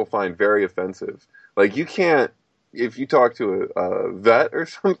that people find very offensive. Like, you can't, if you talk to a vet or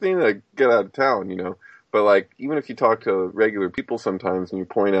something, like, get out of town, you know. But like, even if you talk to regular people sometimes and you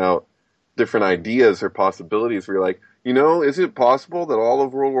point out different ideas or possibilities where you're like, you know, is it possible that all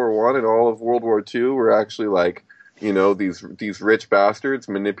of World War I and all of World War II were actually like, you know, these rich bastards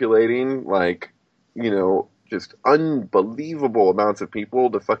manipulating, like, you know, just unbelievable amounts of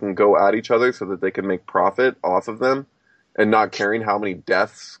people to fucking go at each other so that they can make profit off of them, and not caring how many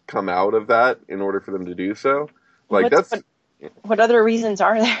deaths come out of that in order for them to do so. Like, what other reasons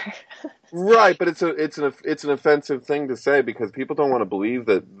are there? Right, but it's an offensive thing to say, because people don't want to believe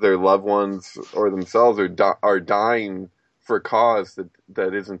that their loved ones or themselves are dying for a cause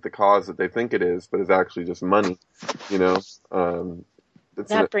that isn't the cause that they think it is, but is actually just money. You know, Oh,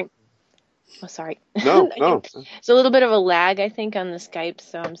 sorry. No. It's a little bit of a lag, I think, on the Skype,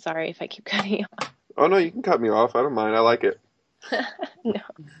 so I'm sorry if I keep cutting you off. Oh no, you can cut me off. I don't mind. I like it. No,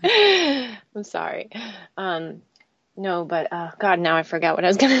 I'm sorry. No, but God, now I forgot what I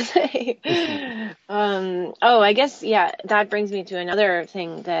was going to say. I guess, yeah, that brings me to another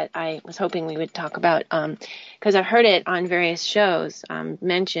thing that I was hoping we would talk about, because I've heard it on various shows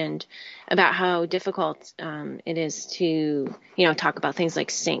mentioned about how difficult it is to, you know, talk about things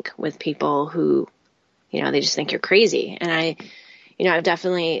like sync with people who, you know, they just think you're crazy. And I've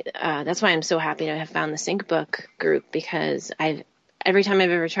definitely, that's why I'm so happy to have found the Sync book group, because every time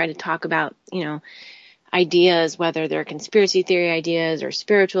I've ever tried to talk about, you know, ideas, whether they're conspiracy theory ideas or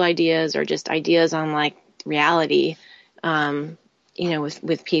spiritual ideas or just ideas on like reality, you know,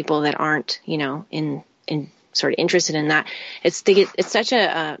 with people that aren't, you know, in sort of interested in that, it's such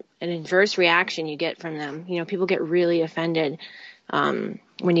an adverse reaction you get from them. You know, people get really offended when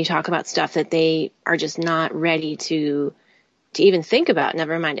you talk about stuff that they are just not ready to even think about,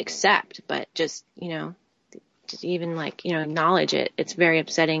 never mind accept, but just, you know, just even like, you know, acknowledge it. It's very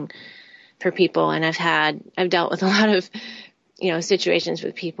upsetting for people. And I've dealt with a lot of, you know, situations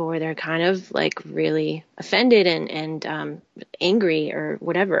with people where they're kind of like really offended and angry or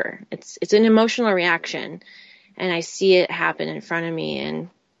whatever. It's an emotional reaction, and I see it happen in front of me. And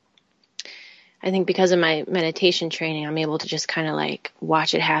I think because of my meditation training, I'm able to just kind of like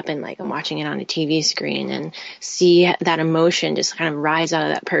watch it happen, like I'm watching it on a TV screen, and see that emotion just kind of rise out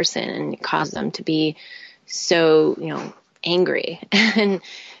of that person and cause them to be so, angry. And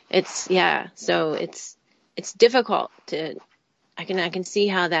so it's difficult to, I can see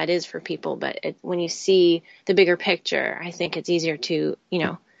how that is for people, but when you see the bigger picture, I think it's easier to,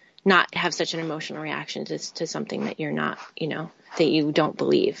 not have such an emotional reaction to something that you're not, that you don't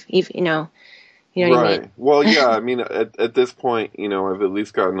believe, even, you know what I mean? Well, yeah, I mean, at this point, I've at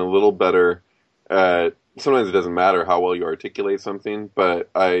least gotten a little better at, sometimes it doesn't matter how well you articulate something, but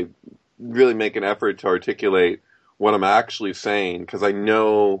I really make an effort to articulate what I'm actually saying, because I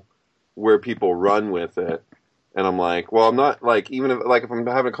know where people run with it. And I'm like, well, I'm not, like, even if I'm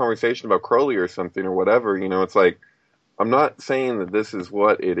having a conversation about Crowley or something or whatever, it's like, I'm not saying that this is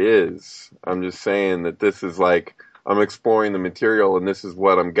what it is. I'm just saying that this is like, I'm exploring the material and this is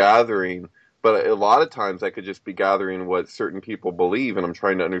what I'm gathering. But a lot of times I could just be gathering what certain people believe, and I'm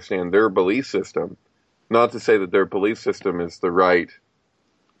trying to understand their belief system. Not to say that their belief system is the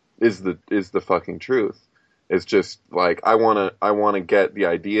fucking truth. It's just like, I want to get the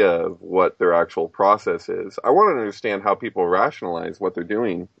idea of what their actual process is. I want to understand how people rationalize what they're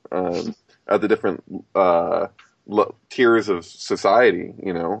doing at the different tiers of society.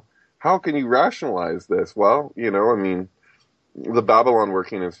 How can you rationalize this? Well, I mean, the Babylon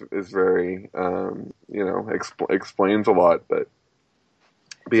working is very, explains a lot, but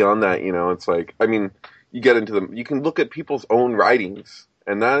beyond that, it's like, I mean, you get into you can look at people's own writings,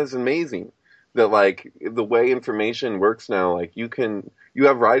 and that is amazing. That, like, the way information works now, like, you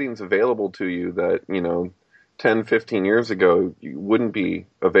have writings available to you that, 10, 15 years ago, you wouldn't be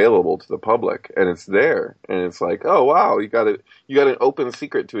available to the public, and it's there, and it's like, oh wow, you got an open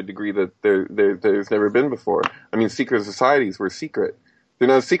secret to a degree that there's never been before. I mean, secret societies were secret. They're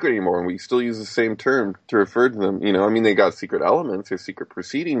not a secret anymore, and we still use the same term to refer to them. I mean, they got secret elements or secret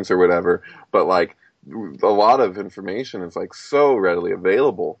proceedings or whatever, but like, a lot of information is like so readily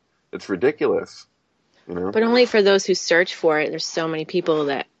available. It's ridiculous. But only for those who search for it. There's so many people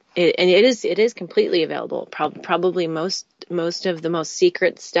that it is completely available. Probably most of the most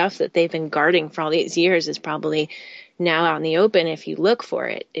secret stuff that they've been guarding for all these years is probably now out in the open if you look for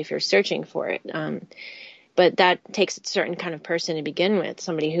it, if you're searching for it. But that takes a certain kind of person to begin with,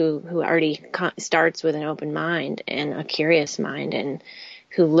 somebody who already starts with an open mind and a curious mind, and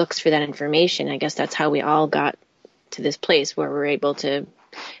who looks for that information. I guess that's how we all got to this place where we're able to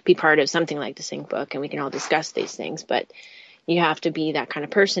be part of something like the Sync Book, and we can all discuss these things. But you have to be that kind of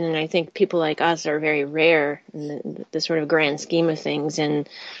person, and I think people like us are very rare in the sort of grand scheme of things, and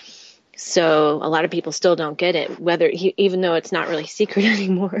so a lot of people still don't get it, even though it's not really secret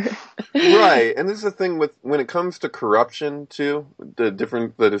anymore. Right, and this is the thing with when it comes to corruption too, the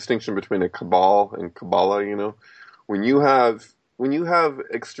distinction between a cabal and Kabbalah. When you have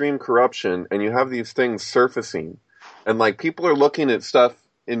extreme corruption and you have these things surfacing, and like people are looking at stuff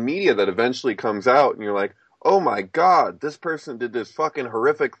in media that eventually comes out, and you're like, oh my God, this person did this fucking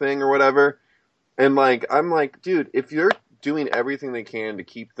horrific thing or whatever. And like, I'm like, dude, if you're doing everything they can to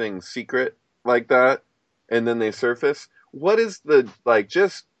keep things secret like that, and then they surface, what is the, like,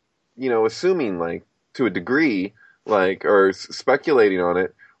 just, assuming, like, to a degree, like, or speculating on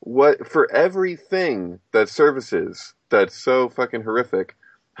it, what, for everything that surfaces that's so fucking horrific,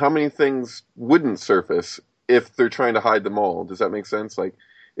 how many things wouldn't surface if they're trying to hide them all? Does that make sense? Like,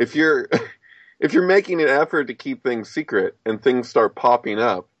 if you're making an effort to keep things secret and things start popping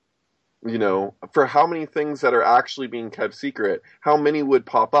up, for how many things that are actually being kept secret, how many would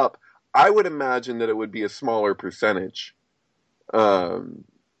pop up? I would imagine that it would be a smaller percentage. Things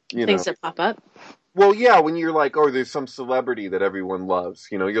that pop up? Well, yeah, when you're like, oh, there's some celebrity that everyone loves,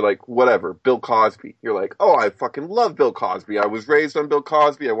 you're like, whatever, Bill Cosby. You're like, oh, I fucking love Bill Cosby. I was raised on Bill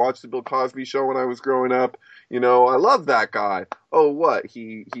Cosby. I watched the Bill Cosby show when I was growing up. I love that guy. Oh, what?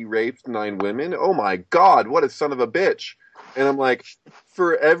 He raped 9 women? Oh my God, what a son of a bitch. And I'm like,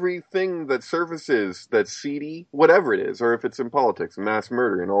 for everything that surfaces that's seedy, whatever it is, or if it's in politics, mass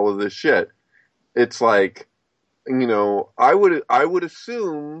murder and all of this shit, it's like, I would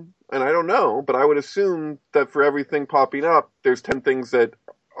assume, and I don't know, but I would assume that for everything popping up, there's 10 things that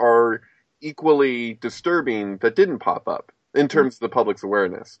are equally disturbing that didn't pop up in terms of the public's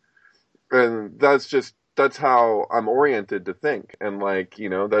awareness. And that's how I'm oriented to think. And like,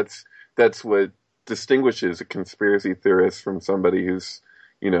 that's what distinguishes a conspiracy theorist from somebody who's,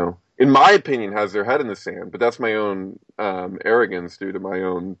 in my opinion, has their head in the sand. But that's my own arrogance due to my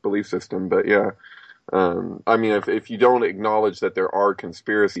own belief system. But yeah, I mean, if you don't acknowledge that there are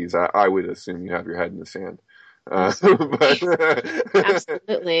conspiracies, I would assume you have your head in the sand. Absolutely.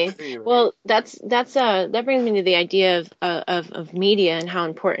 Well, that brings me to the idea of media and how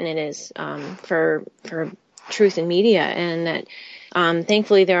important it is for truth in media, and that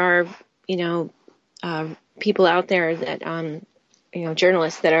thankfully there are people out there that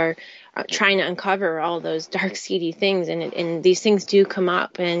journalists that are trying to uncover all those dark, seedy things, and these things do come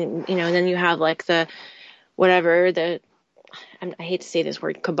up, and then you have like I hate to say this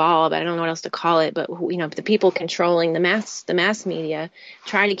word cabal, but I don't know what else to call it. But the people controlling the mass media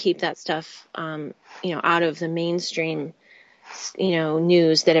try to keep that stuff, out of the mainstream,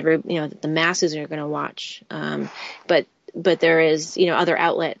 news that that the masses are going to watch. But there is, other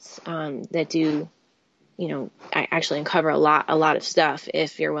outlets that do, actually uncover a lot of stuff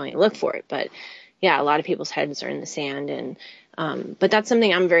if you're willing to look for it. But yeah, a lot of people's heads are in the sand, and but that's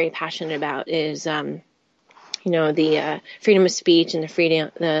something I'm very passionate about is. The freedom of speech and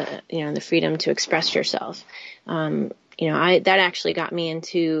the freedom to express yourself. That actually got me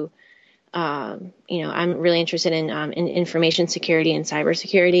into, I'm really interested in information security and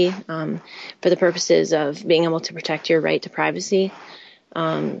cybersecurity, for the purposes of being able to protect your right to privacy.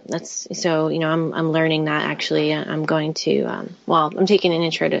 I'm learning that actually. I'm going to, I'm taking an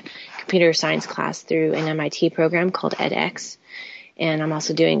intro to computer science class through an MIT program called edX. And I'm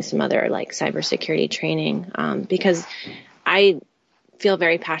also doing some other like cybersecurity training, because I feel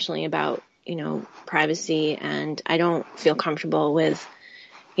very passionately about, privacy, and I don't feel comfortable with,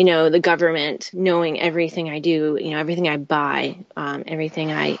 the government knowing everything I do, everything I buy,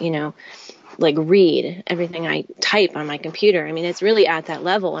 everything I, read, everything I type on my computer. I mean, it's really at that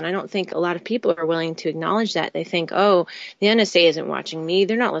level. And I don't think a lot of people are willing to acknowledge that. They think, oh, the NSA isn't watching me.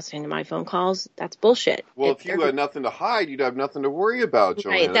 They're not listening to my phone calls. That's bullshit. Well, if you had nothing to hide, you'd have nothing to worry about,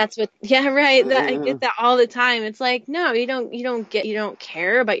 Johanna. Right. That's what, yeah, right. I get that all the time. It's like, no, you don't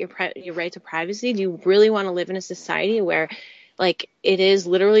care about your right to privacy. Do you really want to live in a society where, like, it is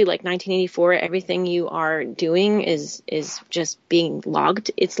literally like 1984, everything you are doing is just being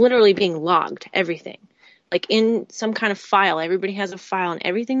logged. It's literally being logged, everything. Like in some kind of file, everybody has a file, and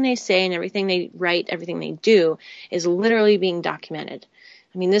everything they say and everything they write, everything they do is literally being documented.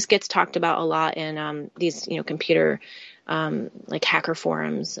 I mean, this gets talked about a lot in these, computer, like hacker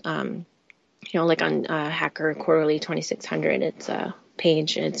forums, like on Hacker Quarterly 2600. It's a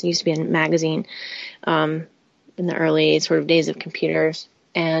page. It used to be a magazine. In the early sort of days of computers.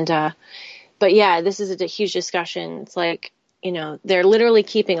 And, but yeah, this is a huge discussion. It's like, they're literally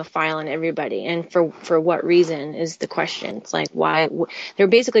keeping a file on everybody. And for what reason is the question. It's like, why they're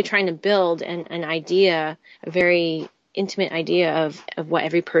basically trying to build an idea, a very intimate idea of what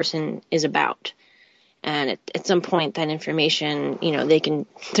every person is about. And at some point that information,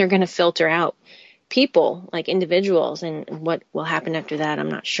 they're going to filter out people, like individuals, and what will happen after that, I'm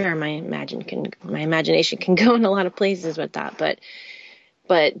not sure. My imagination can go in a lot of places with that, but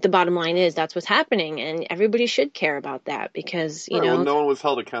the bottom line is that's what's happening, and everybody should care about that because well, no one was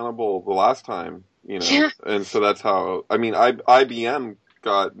held accountable the last time, Yeah. And so that's how. I mean, IBM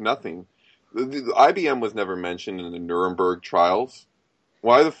got nothing. IBM was never mentioned in the Nuremberg trials.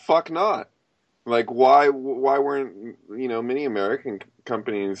 Why the fuck not? Like, why weren't many American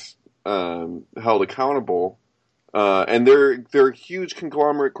companies held accountable, and they're huge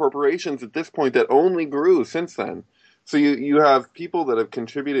conglomerate corporations at this point that only grew since then. So you have people that have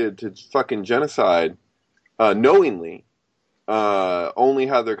contributed to fucking genocide, knowingly, only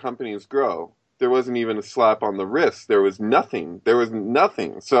had their companies grow. There wasn't even a slap on the wrist. There was nothing.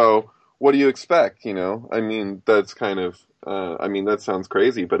 So what do you expect? I mean, that's kind of, that sounds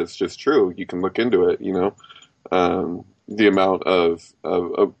crazy, but it's just true. You can look into it. The amount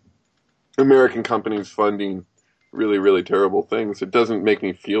of American companies funding really, really terrible things. It doesn't make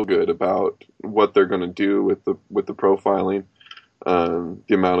me feel good about what they're going to do with the profiling,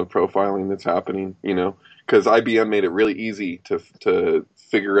 the amount of profiling that's happening, because IBM made it really easy to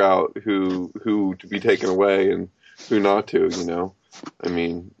figure out who to be taken away and who not to, I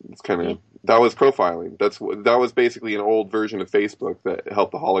mean, it's kind of, that was profiling. That was basically an old version of Facebook that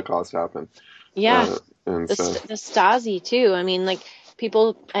helped the Holocaust happen. Yeah. And the Stasi too. I mean, like,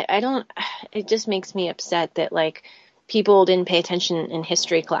 people, it just makes me upset that, like, people didn't pay attention in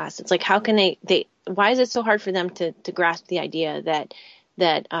history class. It's like, how can why is it so hard for them to grasp the idea that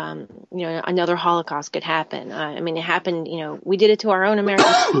another Holocaust could happen? I mean, it happened, we did it to our own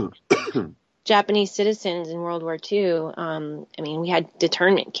American Japanese citizens in World War II. I mean, we had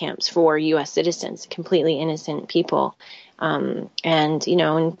internment camps for U.S. citizens, completely innocent people. And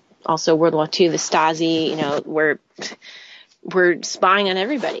also World War II, the Stasi, we're spying on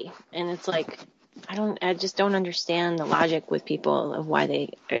everybody. And it's like, I just don't understand the logic with people of why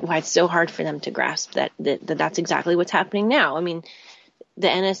it's so hard for them to grasp that's exactly what's happening now. I mean, the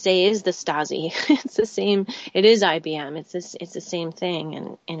NSA is the Stasi. It's the same. It is IBM. It's the same thing.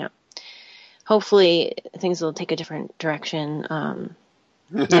 And, you know, hopefully things will take a different direction.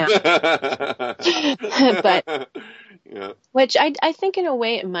 Yeah. But, yeah. which I think in a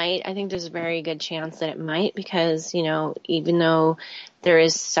way it might. I think there's a very good chance that it might, because, you know, even though there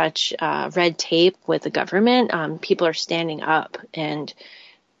is such red tape with the government, people are standing up. And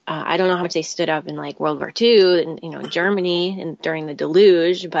I don't know how much they stood up in like World War II and, you know, Germany and during the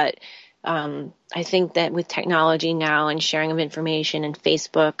deluge, but I think that with technology now and sharing of information and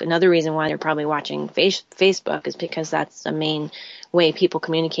Facebook, another reason why they're probably watching Facebook is because that's the main way people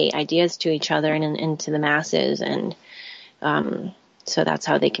communicate ideas to each other and to the masses. And so that's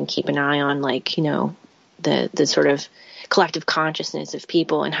how they can keep an eye on, like, you know, the sort of collective consciousness of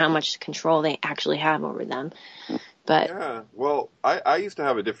people and how much control they actually have over them. But yeah, well, I used to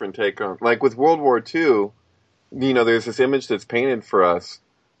have a different take on, like, with World War II, you know, there's this image that's painted for us.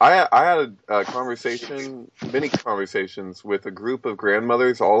 I had a conversation, many conversations with a group of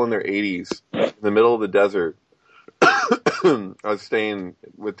grandmothers, all in their 80s, in the middle of the desert. I was staying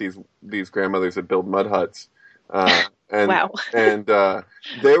with these grandmothers that build mud huts. And, wow. And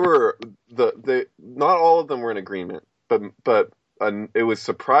they were, not all of them were in agreement, but it was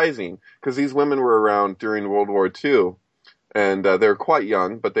surprising because these women were around during World War II, and they were quite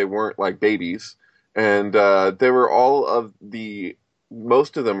young, but they weren't like babies. And they were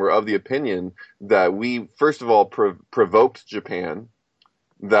most of them were of the opinion that we, first of all, provoked Japan,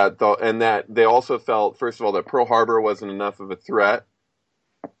 and that they also felt, first of all, that Pearl Harbor wasn't enough of a threat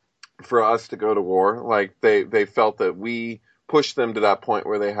for us to go to war. Like they felt that we pushed them to that point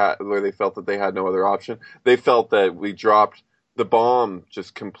where they felt that they had no other option. They felt that we dropped the bomb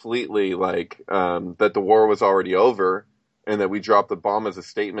just completely, like, that the war was already over, and that we dropped the bomb as a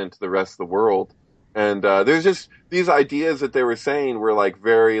statement to the rest of the world. And there's just these ideas that they were saying were, like,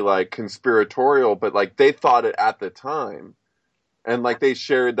 very, like, conspiratorial, but, like, they thought it at the time. And, like, they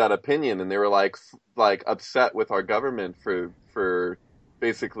shared that opinion, and they were, like upset with our government for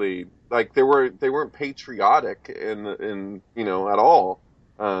basically, like, they weren't patriotic in you know, at all.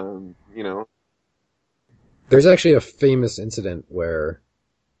 You know. There's actually a famous incident where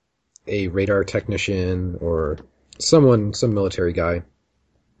a radar technician or some military guy,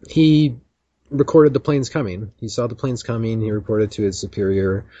 he recorded the planes coming. He saw the planes coming. He reported to his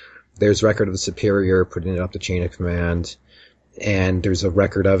superior. There's record of the superior putting it up the chain of command, and there's a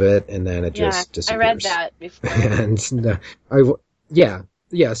record of it, and then it just disappears. I read that before. And so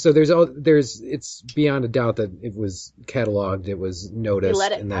it's beyond a doubt that it was cataloged, it was noticed,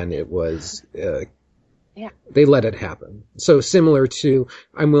 and then it was. They let it happen. So similar to,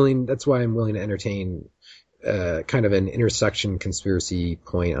 that's why I'm willing to entertain kind of an intersection conspiracy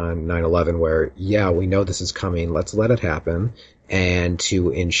point on 9/11 where, we know this is coming, let's let it happen. And to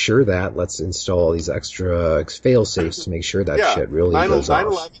ensure that, let's install these extra fail-safes to make sure that shit really goes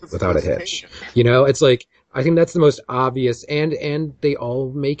off without a hitch. You know, it's like, I think that's the most obvious, and they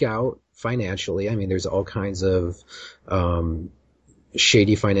all make out financially. I mean, there's all kinds of,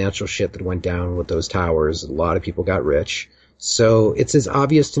 shady financial shit that went down with those towers. A lot of people got rich. So it's as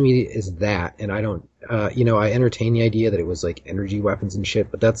obvious to me as that. And I don't, I entertain the idea that it was like energy weapons and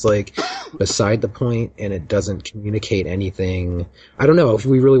shit, but that's like beside the point, and it doesn't communicate anything. I don't know if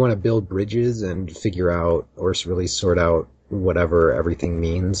we really want to build bridges and figure out or really sort out whatever everything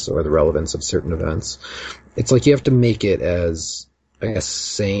means or the relevance of certain events. It's like you have to make it as, I guess,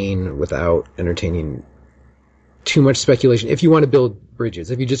 sane without entertaining too much speculation. If you want to build bridges,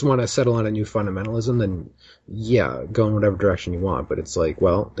 if you just want to settle on a new fundamentalism, then go in whatever direction you want. But it's like,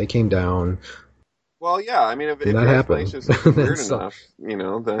 well, they came down. Well, yeah, I mean, if your explanation is weird enough, you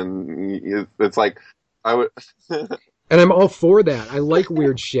know, then it's like, I would. And I'm all for that. I like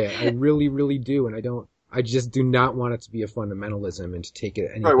weird shit. I really, really do. And I just do not want it to be a fundamentalism and to take it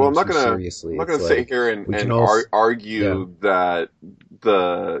anything too seriously. I'm not going to sit here and argue that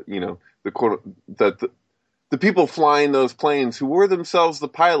the people flying those planes who were themselves the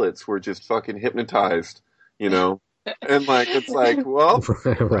pilots were just fucking hypnotized, you know? And like, it's like, well,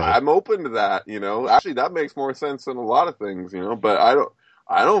 right. I'm open to that, you know? Actually, that makes more sense than a lot of things, you know? But I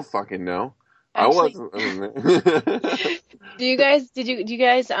don't fucking know. Actually, do you guys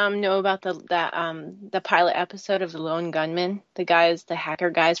know about the pilot episode of The Lone Gunman? The hacker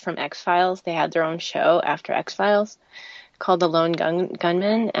guys from X-Files, they had their own show after X-Files called The Lone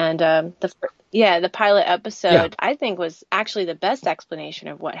Gunman, and the pilot episode I think was actually the best explanation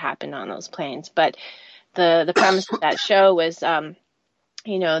of what happened on those planes. But the premise of that show was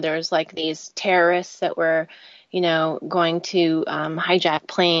there's like these terrorists that were, going to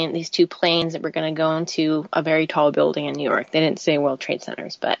hijack these two planes that were going to go into a very tall building in New York. They didn't say World Trade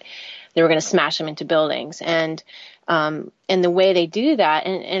Centers, but they were going to smash them into buildings. And the way they do that,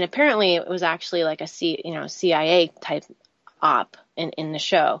 and apparently it was actually like a CIA type op in the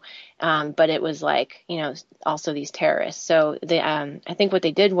show. But it was like, also these terrorists. So I think what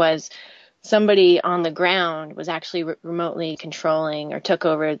they did was somebody on the ground was actually remotely controlling or took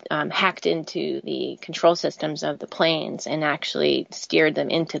over, hacked into the control systems of the planes and actually steered them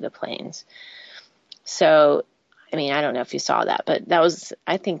into the planes. So, I mean, I don't know if you saw that, but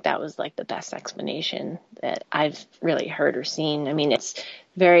I think that was like the best explanation that I've really heard or seen. I mean, it's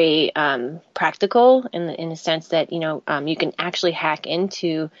very practical in the sense that, you can actually hack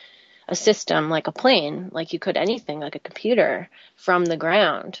into a system like a plane, like you could anything, like a computer, from the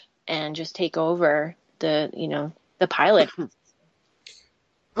ground and just take over the pilot.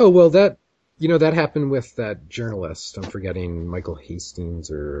 Oh, well, that happened with that journalist. I'm forgetting Michael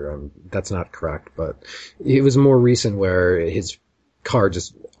Hastings, or that's not correct, but it was more recent where his car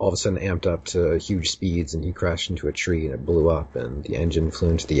just all of a sudden amped up to huge speeds and he crashed into a tree and it blew up and the engine flew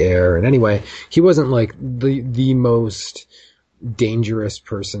into the air. And anyway, he wasn't like the most dangerous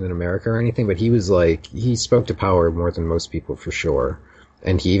person in America or anything, but he spoke to power more than most people for sure.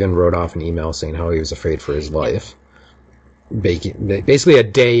 And he even wrote off an email saying how he was afraid for his life. Basically a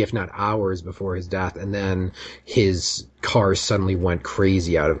day, if not hours before his death. And then his car suddenly went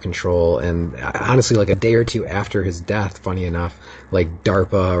crazy out of control. And honestly, like a day or two after his death, funny enough, like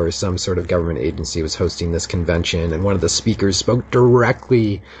DARPA or some sort of government agency was hosting this convention. And one of the speakers spoke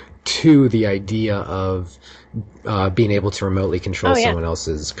directly to the idea of being able to remotely control someone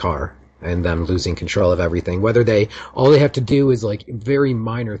else's car and them losing control of everything. All they have to do is like very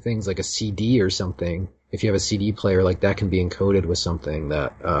minor things like a CD or something. If you have a CD player, like that can be encoded with something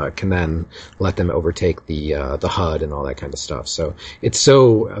that can then let them overtake the HUD and all that kind of stuff. So it's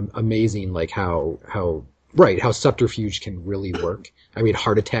so amazing, like how subterfuge can really work. I mean,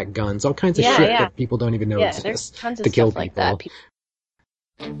 heart attack guns, all kinds of shit that people don't even know exists tons of to kill stuff people. like that.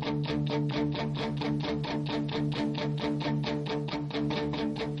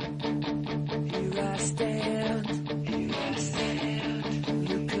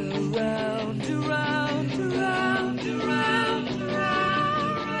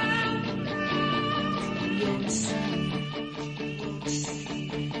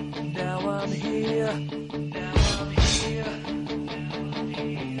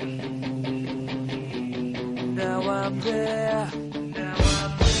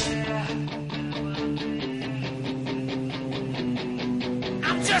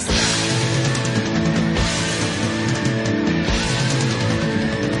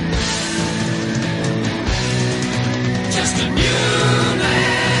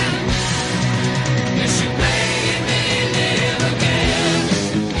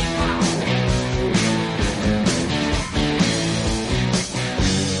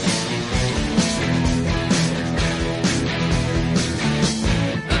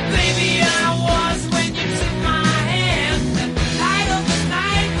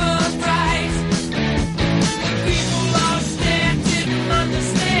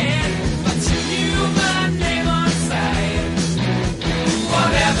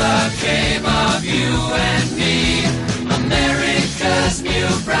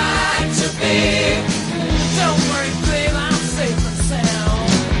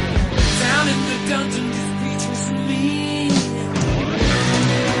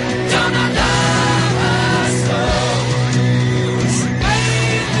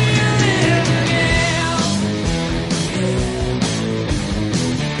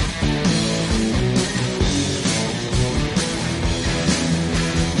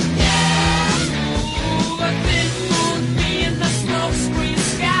 Smoke screen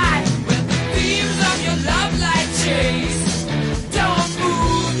sky, where the thieves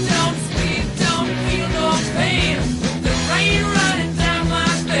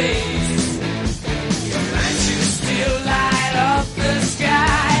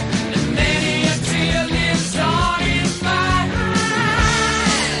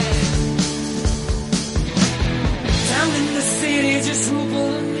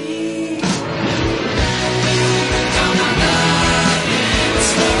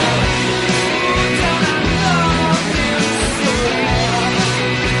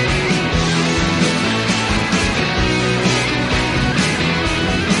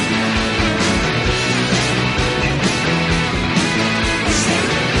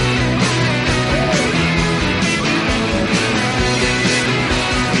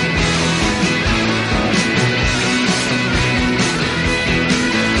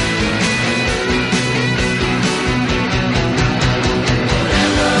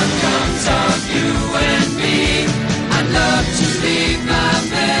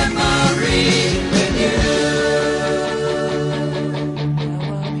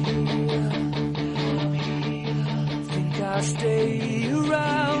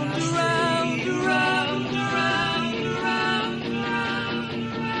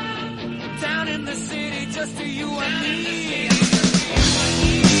down in the city just to you and me.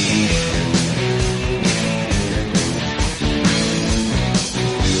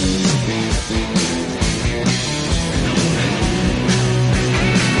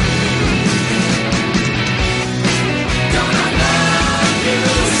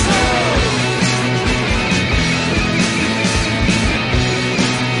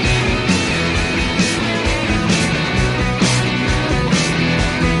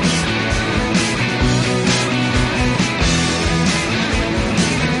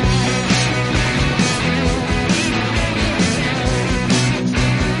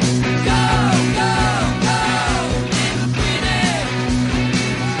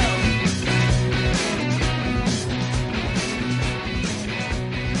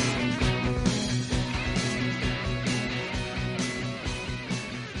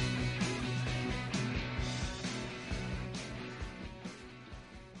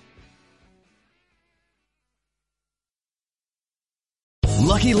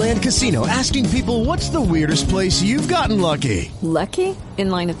 Lucky Land Casino, asking people, what's the weirdest place you've gotten lucky? Lucky? In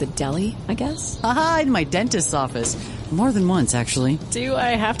line at the deli, I guess? Aha, in my dentist's office. More than once, actually. Do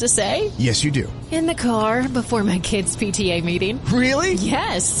I have to say? Yes, you do. In the car before my kids' PTA meeting. Really?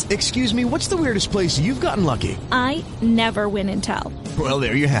 Yes. Excuse me, what's the weirdest place you've gotten lucky? I never win and tell. Well,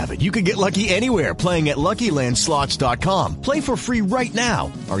 there you have it. You can get lucky anywhere, playing at LuckyLandSlots.com. Play for free right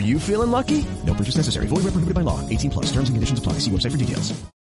now. Are you feeling lucky? No purchase necessary. Void where prohibited by law. 18+. Terms and conditions apply. See website for details.